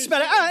 I'd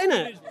spell it out,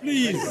 innit?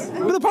 Please.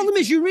 But the problem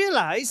is, you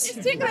realise...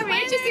 It's taking them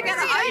ages to get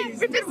it out.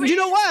 Do you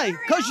know why?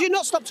 Because you've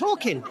not stopped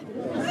talking.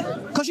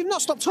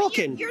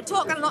 You're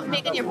talking and not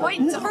making your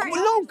point.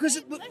 No, because...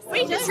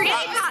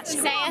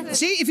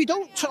 See, if you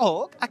don't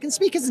talk, I can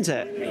speak, isn't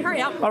it?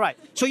 Hurry up. All right.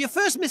 So your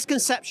first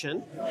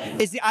misconception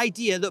is the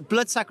idea that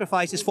blood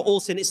sacrifice is for all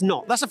sin. It's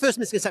not. That's the first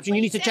misconception.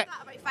 You need to check.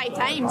 That about 5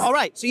 times. All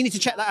right. So you need to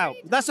check that out.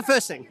 That's the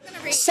first thing.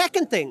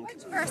 Second thing.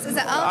 Which verse is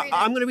it? I'll read it.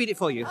 I'm going to read it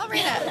for you. I'll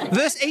read it.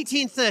 Verse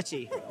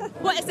 18:30.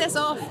 What is this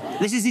of?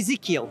 This is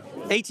Ezekiel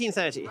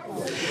 18:30.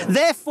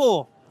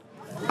 Therefore,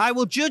 I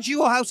will judge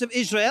you, O house of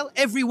Israel,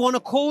 everyone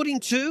according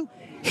to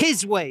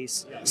his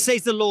ways,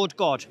 says the Lord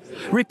God.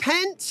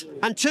 Repent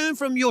and turn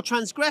from your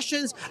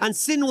transgressions, and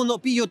sin will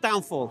not be your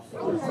downfall.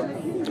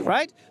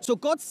 Right? So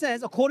God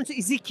says, according to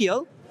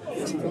Ezekiel,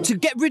 to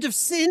get rid of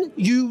sin,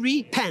 you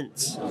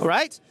repent.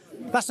 Right?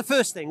 That's the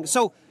first thing.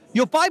 So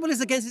your Bible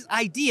is against this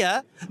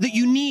idea that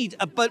you need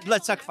a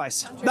blood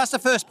sacrifice. That's the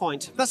first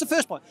point.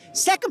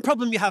 Second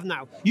problem you have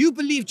now. You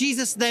believe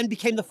Jesus then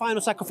became the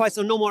final sacrifice,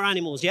 so no more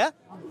animals, yeah?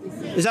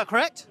 Is that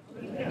correct?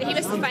 He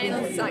was the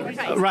final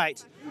sacrifice.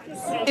 Right.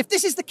 If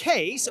this is the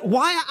case,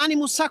 why are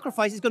animal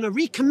sacrifices going to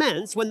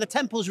recommence when the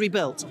temple's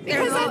rebuilt?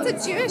 Because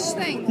that's a Jewish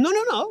thing.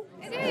 No.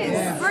 It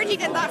is. Where did you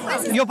get that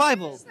from? Your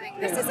Bible.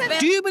 This is a...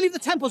 Do you believe the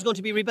temple's going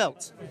to be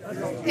rebuilt?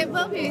 It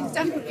will be,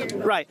 definitely.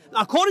 Right.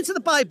 According to the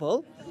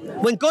Bible,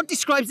 when God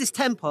describes this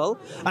temple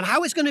and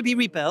how it's going to be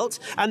rebuilt,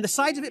 and the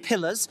sides of its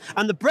pillars,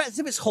 and the breadth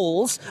of its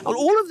halls, and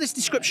all of this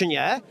description,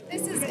 yeah?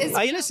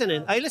 Are you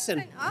listening?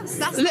 Listen.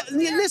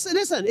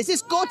 Is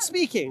this God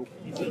speaking?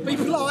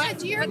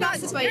 You're not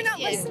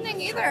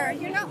listening either.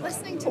 You're not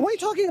listening to me. What are you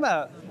talking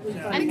about?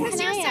 Because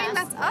you're saying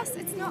that's us.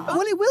 It's not us.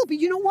 Well, it will be.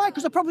 You know why?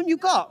 Because the problem you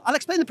got. I'll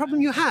explain the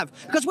problem you have.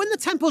 Because when the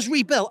temple's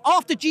rebuilt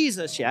after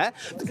Jesus, yeah,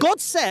 God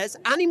says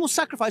animal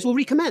sacrifice will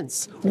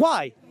recommence.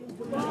 Why?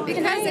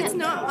 Because it's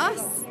not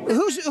us.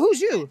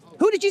 Who's you?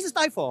 Who did Jesus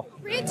die for?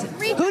 Read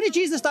Who did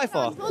Jesus die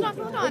for? Hold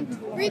on.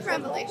 Read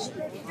Revelation.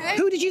 Okay?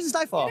 Who did Jesus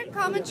die for? Read a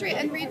commentary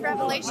and read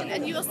Revelation,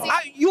 and you will see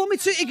You want me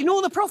to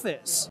ignore the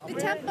prophets? the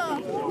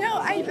temple. No,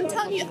 I'm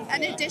telling you,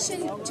 in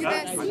addition to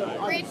this,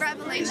 read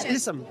Revelation.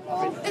 Listen,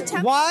 The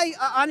temple. why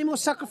are animal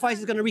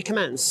sacrifices going to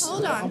recommence?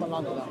 Hold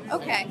on.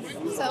 Okay,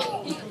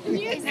 so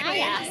Can I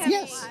ask?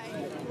 Yes.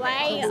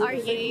 Why are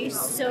you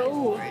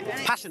so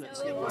Passionate.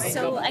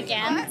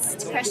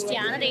 against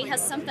Christianity?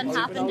 Has something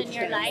happened in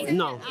your life?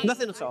 No,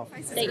 nothing at all.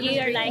 That you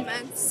are like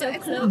so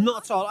close?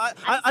 Not at all.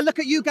 I look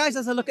at you guys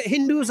as I look at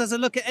Hindus, as I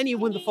look at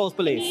anyone with false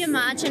Can you belief.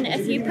 imagine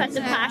if you put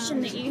the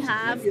passion that you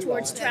have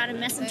towards trying to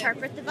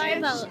misinterpret the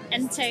Bible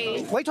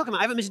into What are you talking about?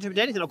 I haven't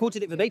misinterpreted anything. I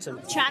quoted it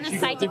verbatim. trying to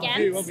fight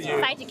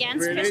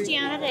against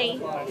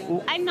Christianity?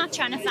 I'm not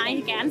trying to fight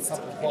against,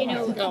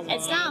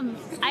 Islam.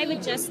 I'm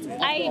just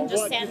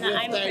saying that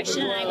I'm a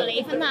Christian and I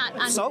believe in that.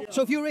 And So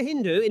if you're a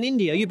Hindu in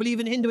India, you believe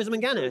in Hinduism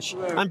and Ganesh,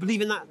 and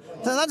believe in that.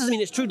 That doesn't mean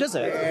it's true, does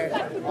it?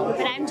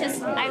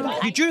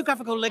 but Your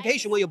geographical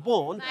location where you're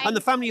born and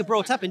the family you're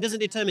brought up in doesn't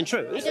determine I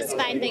truth. just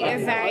find that you're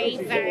very,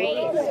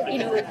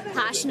 very,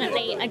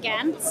 passionately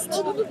against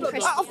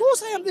Christianity. Of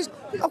course I am.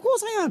 Of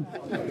course I am.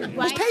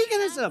 It's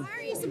paganism. why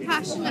are you so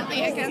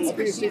passionately against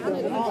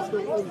Christianity?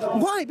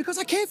 Why? Because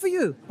I care for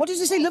you. What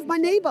does it say? Love my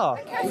neighbour.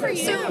 Care for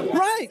you.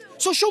 Right.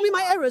 So show me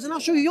my errors and I'll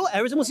show you your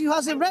errors and we'll see who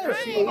has the errors.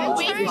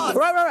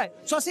 Right.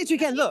 So I'll say to you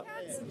again, look.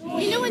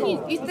 You know when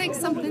you think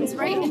something's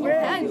right in your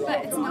head,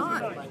 but it's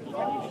not.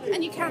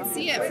 And you can't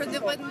see it for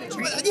the wood and the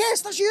tree.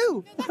 Yes, that's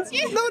you. That's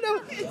you.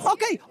 No.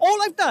 Okay,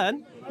 all I've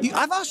done,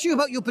 I've asked you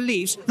about your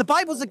beliefs. The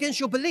Bible's against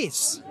your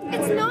beliefs.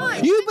 It's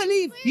not.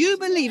 You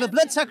believe a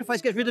blood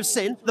sacrifice gets rid of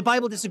sin. The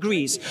Bible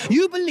disagrees.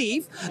 You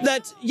believe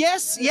that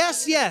yes.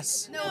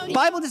 No.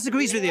 Bible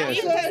disagrees with you.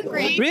 You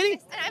disagree. Really?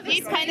 And I've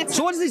explained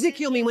So what does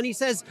Ezekiel mean when he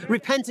says,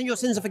 repent and your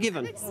sins are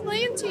forgiven?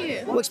 explained to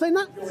you. Well, explain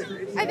that.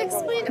 I've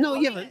explained. No,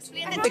 you haven't.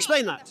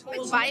 Explain that.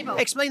 The Bible.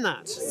 Explain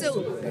that.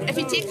 So if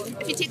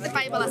you take the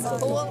Bible as a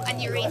whole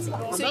and you read,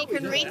 so you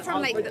can read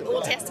from like the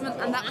Old Testament,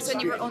 and that was when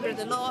you were under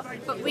the law.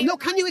 But we No,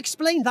 can you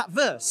explain that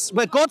verse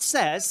where God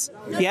says,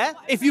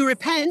 if you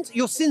repent,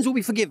 your sins will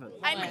be forgiven?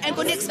 I'm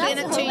going to explain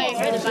it to you.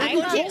 I'm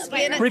going to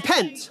explain it.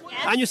 Repent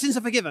and your sins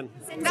are forgiven.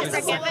 That's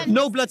forgiven.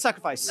 No blood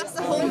sacrifice. That's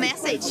the whole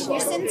message. Your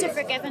sins are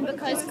forgiven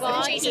because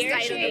God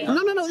hears you.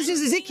 No. This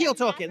is Ezekiel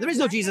talking. There is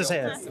no Jesus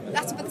here.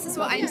 This is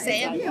what I'm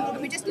saying.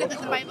 If we just look at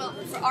the Bible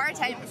for our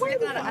time, if we're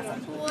looking at it as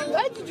a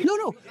whole.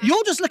 No.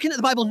 You're just looking at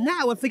the Bible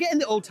now and forgetting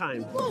the old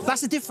time.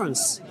 That's the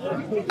difference.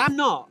 I'm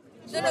not.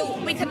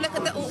 No, we can look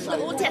at the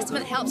Old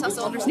Testament helps us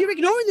understand. You're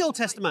ignoring the Old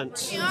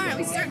Testament. We are.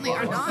 We certainly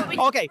are not.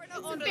 Okay,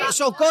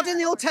 so God in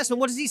the Old Testament,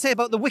 what does he say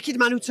about the wicked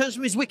man who turns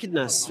from his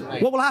wickedness?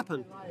 What will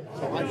happen?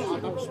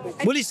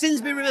 Will his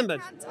sins be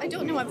remembered? I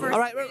don't know what verse. All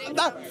right,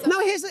 now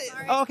here's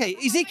okay,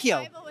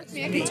 Ezekiel.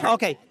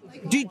 Okay,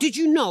 did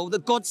you know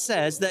that God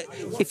says that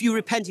if you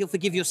repent, he'll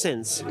forgive your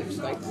sins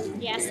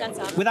Yes, that's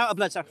all. without a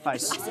blood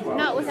sacrifice?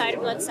 Not without a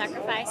blood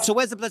sacrifice. So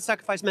where's the blood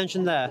sacrifice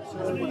mentioned there?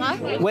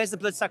 What? Where's the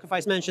blood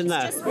sacrifice mentioned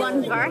there? Just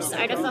one verse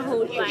out of the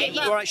whole Bible.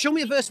 All right, show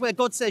me a verse where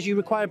God says you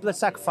require blood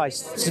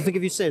sacrifice to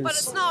forgive your sins. But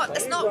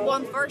it's not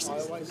one verse.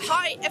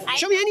 How?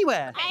 Show me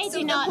anywhere. I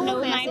do not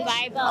know my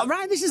Bible. All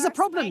right, this is the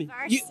problem.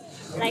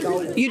 Like,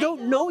 You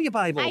don't know your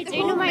Bible. I do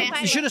know my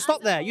Bible. You should have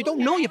stopped there. You don't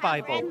know your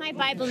I Bible. read my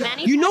Bible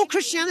many You know times.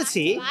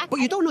 Christianity, but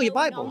you don't know your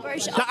Bible.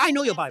 Now, I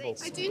know your Bible.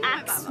 I do know my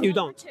Acts Bible. You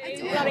don't.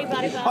 Blah,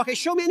 blah, blah. Okay,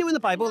 show me anywhere in the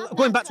Bible,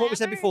 going back to what we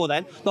said before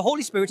then, the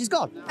Holy Spirit is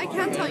God. I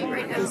can't tell you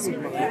right now.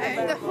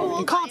 The whole.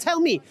 You can't tell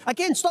me.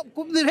 Again, stop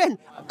then.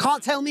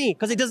 Can't tell me,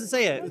 because it doesn't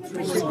say it.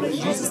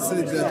 Jesus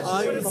said that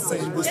I am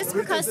saying this. Just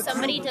because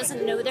somebody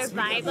doesn't know their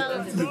Bible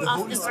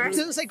off the It verse,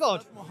 doesn't say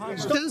God. It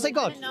doesn't say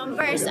God.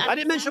 numbers, I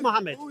didn't mention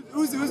Muhammad.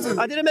 Who's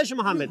I didn't mention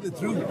Muhammad. the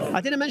truth?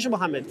 I didn't mention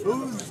Muhammad.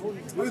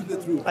 Who's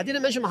the truth? I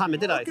didn't mention Muhammad,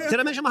 did I? Did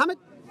I mention Muhammad?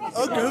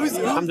 Okay, who's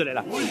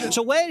Alhamdulillah.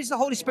 So where is the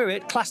Holy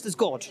Spirit classed as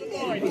God?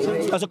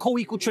 As a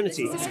co-equal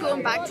Trinity? It's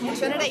going back to the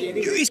Trinity.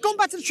 It's gone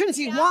back to the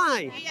Trinity.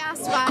 Why? I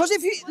asked why. Because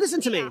if you listen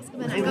to me, A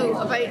minute ago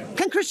about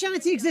can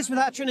Christianity exist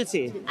without a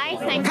Trinity? I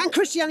think Can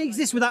Christianity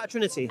exist without a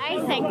Trinity?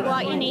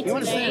 what you need to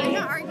I'm do.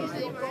 not arguing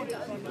anymore.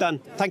 Done.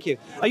 Thank you.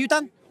 Are you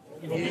done?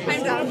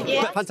 I'm done.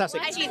 Yeah.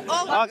 Fantastic. Actually,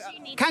 all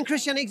Can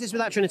Christianity exist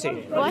without Trinity?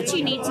 What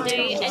you need to do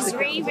is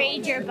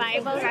reread your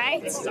Bible,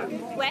 right?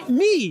 With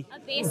Me? a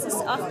basis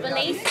of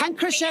belief. Can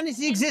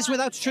Christianity exist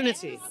without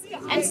Trinity?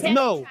 Instead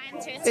No. of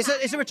trying to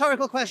It's a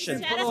rhetorical question.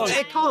 Instead of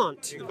It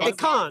can't. It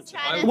can't.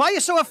 trying to- Why are you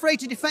so afraid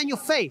to defend your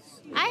faith?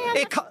 I am.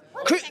 It can't.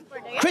 What do you think we're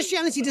doing?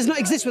 Christianity does not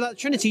exist without the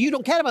Trinity. You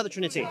don't care about the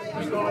Trinity.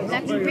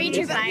 Like, read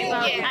your Bible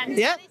and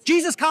Yeah?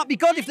 Jesus can't be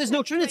God if there's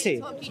no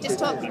Trinity. you just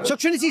talk. So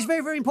Trinity is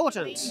very, very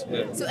important.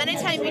 So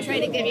anytime we try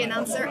to give you an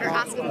answer or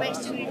ask a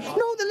question,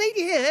 No, the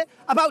lady here,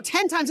 about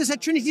 10 times has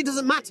said Trinity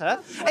doesn't matter.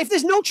 If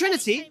there's no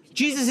Trinity,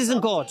 Jesus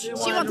isn't God.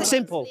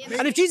 Simple.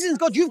 And if Jesus isn't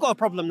God, you've got a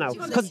problem now.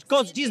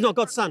 Because Jesus is not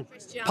God's son,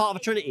 part of a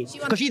Trinity.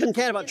 Because she doesn't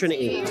care about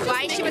Trinity.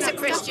 why she was a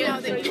Christian,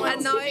 and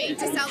now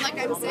To sound like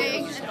I'm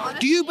saying.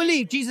 Do you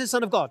believe Jesus is the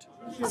Son of God?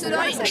 So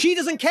now She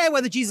doesn't care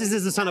whether Jesus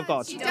is the Son of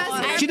God. She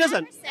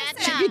doesn't.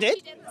 You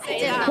did?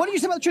 What did you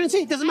say about the Trinity?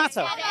 It doesn't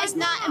matter. It's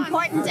not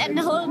important in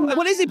the whole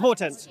What is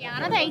important?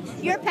 Christianity.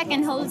 You're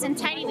picking holes in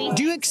tiny wee.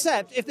 Do you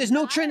accept if there's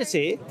no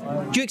Trinity?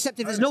 Do you accept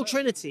if there's no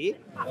Trinity?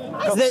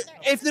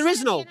 If there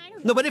is no.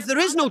 No, but if there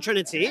is no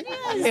Trinity,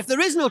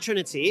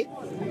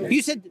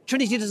 you said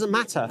Trinity doesn't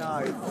matter.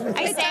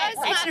 I said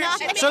it's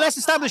not. So let's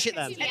establish it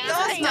then. it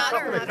does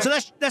matter. So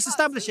let's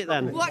establish it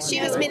then. What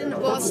she was meaning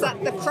was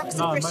that the crux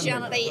of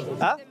Christianity,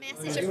 Huh? the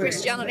message of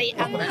Christianity,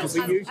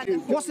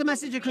 and What's the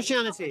message of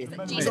Christianity?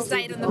 Jesus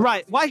died on the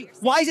Right.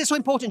 Why is it so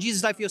important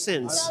Jesus died for your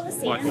sins?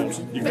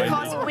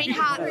 because we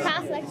can't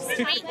Catholics.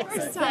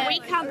 we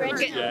can't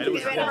get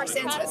rid of our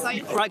sins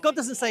without. Right. God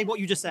doesn't say what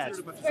you just said.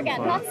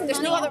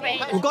 There's no other way.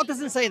 Well, God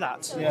doesn't say that.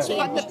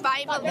 But the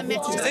Bible, the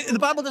message, The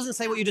Bible doesn't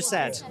say what you just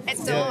said. it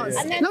does.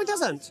 No, it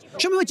doesn't.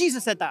 Show me where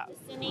Jesus said that.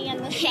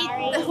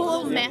 The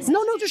whole message.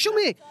 No, just show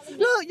me.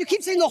 No, you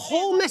keep saying the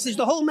whole message,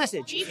 the whole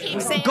message. You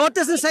keep saying. God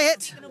doesn't say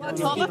it. You want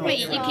to talk with me.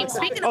 You keep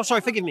speaking. Oh,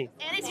 sorry, forgive me.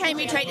 Anytime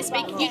you try to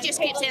speak, you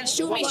just keep saying,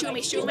 show me, show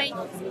me, show me.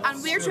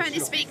 And we're trying to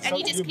speak, and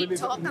you just keep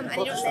talking, and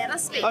you don't let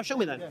us speak. Oh, show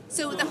me then.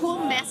 So the whole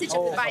message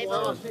of the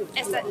Bible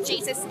is that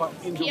Jesus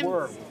came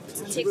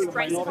to take the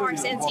price of our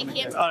sins. He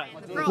came to All die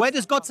on the right. cross. Where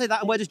does God say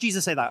that and where does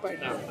Jesus say that?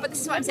 But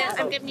this is what I'm saying.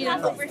 I'm giving you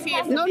an overview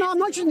of the No, I'm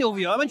not saying the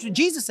overview. I mentioned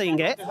Jesus saying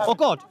it or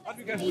God.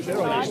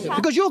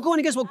 Because you're going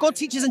against what God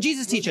teaches and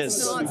Jesus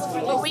teaches.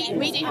 But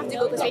we do have to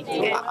go because we have to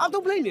get. I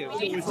don't blame you.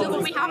 No,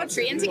 but we have a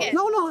train to get.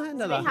 No, I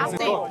know We have that.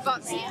 to.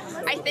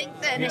 But I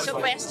think the initial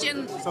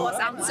question was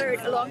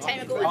answered a long time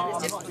ago,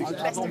 and it's just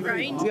twisting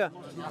round. Yeah.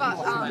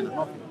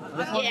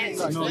 But yeah,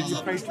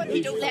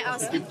 you don't let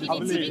us. You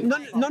need to be.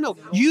 No.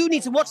 You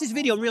need to watch this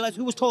video and realize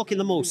who was talking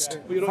the most.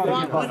 You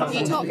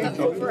talk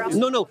over us.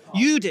 No,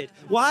 you did.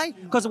 Why?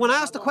 Because when I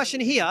asked the question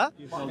here,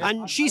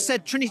 and she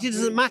said Trinity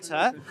doesn't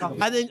matter,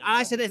 and then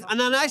I said,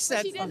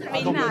 She didn't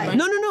mean that.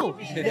 no.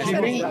 You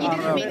didn't mean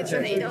the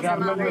Trinity doesn't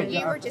matter.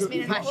 You were just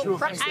meaning the whole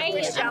crux of I am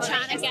Christianity.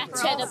 trying to get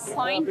to the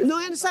point. No,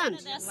 I understand.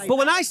 But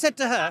when I said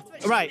to her,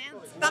 right,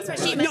 That's what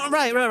she meant. no,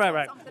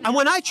 right. And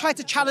when I tried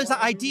to challenge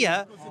that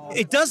idea,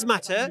 it does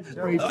matter.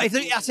 I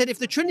said, if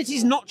the Trinity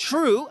is not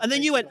true, and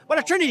then you went, well,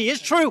 the Trinity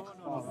is true.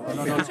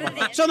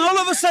 So then all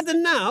of a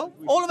sudden now,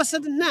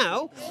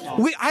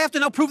 I have to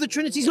now prove the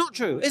Trinity's not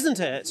true, isn't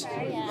it?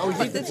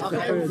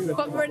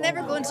 But we're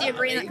never going to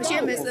agree on it because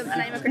you're Muslim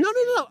and I'm a Christian.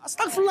 No.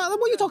 Astaghfirullah,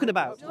 what are you talking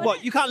about?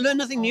 What, you can't learn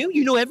nothing new?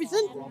 You know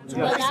everything?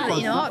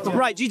 Absolutely not.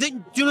 Right, do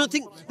you not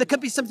think there could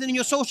be something in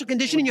your social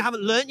conditioning you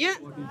haven't learnt yet?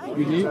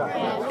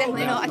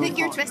 Definitely not. I think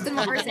you're twisting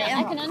what we're saying.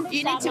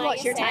 You need to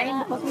watch your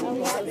time. I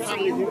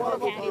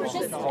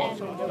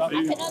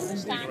can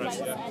understand why you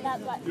said that,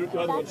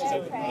 but that's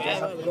their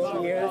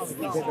prayer.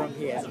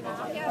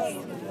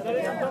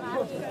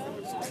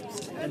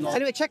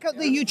 Anyway, check out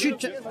the YouTube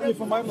channel.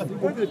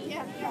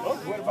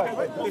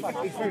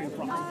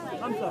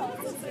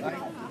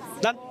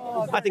 Done?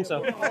 I think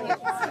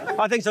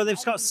so.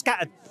 They've got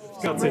scattered.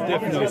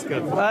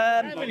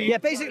 Yeah,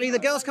 basically the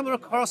girls come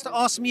across to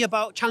ask me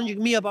about,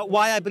 challenging me about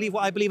why I believe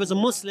what I believe as a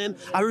Muslim.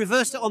 I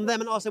reversed it on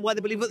them and asked them why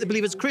they believe what they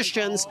believe as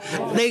Christians.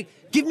 They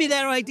give me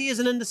their ideas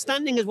and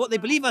understanding as what they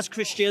believe as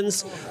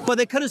Christians, but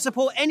they couldn't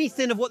support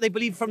anything of what they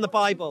believe from the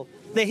Bible.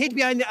 They hid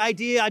behind the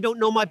idea, I don't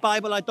know my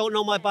Bible, I don't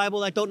know my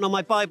Bible, I don't know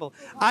my Bible.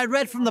 I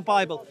read from the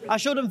Bible. I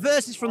showed them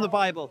verses from the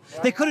Bible.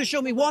 They couldn't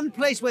show me one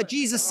place where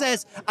Jesus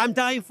says, I'm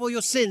dying for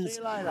your sins,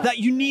 that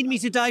you need me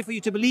to die for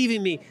you to believe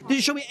in me. They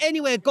didn't show me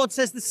anywhere God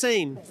says the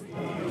same.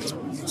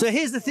 So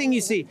here's the thing,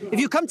 you see. If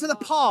you come to the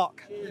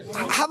park,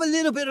 have a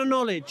little bit of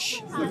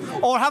knowledge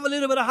or have a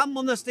little bit of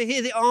humbleness to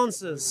hear the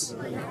answers.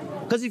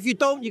 Because if you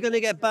don't, you're going to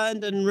get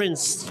burned and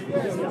rinsed.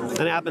 And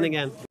it happened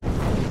again.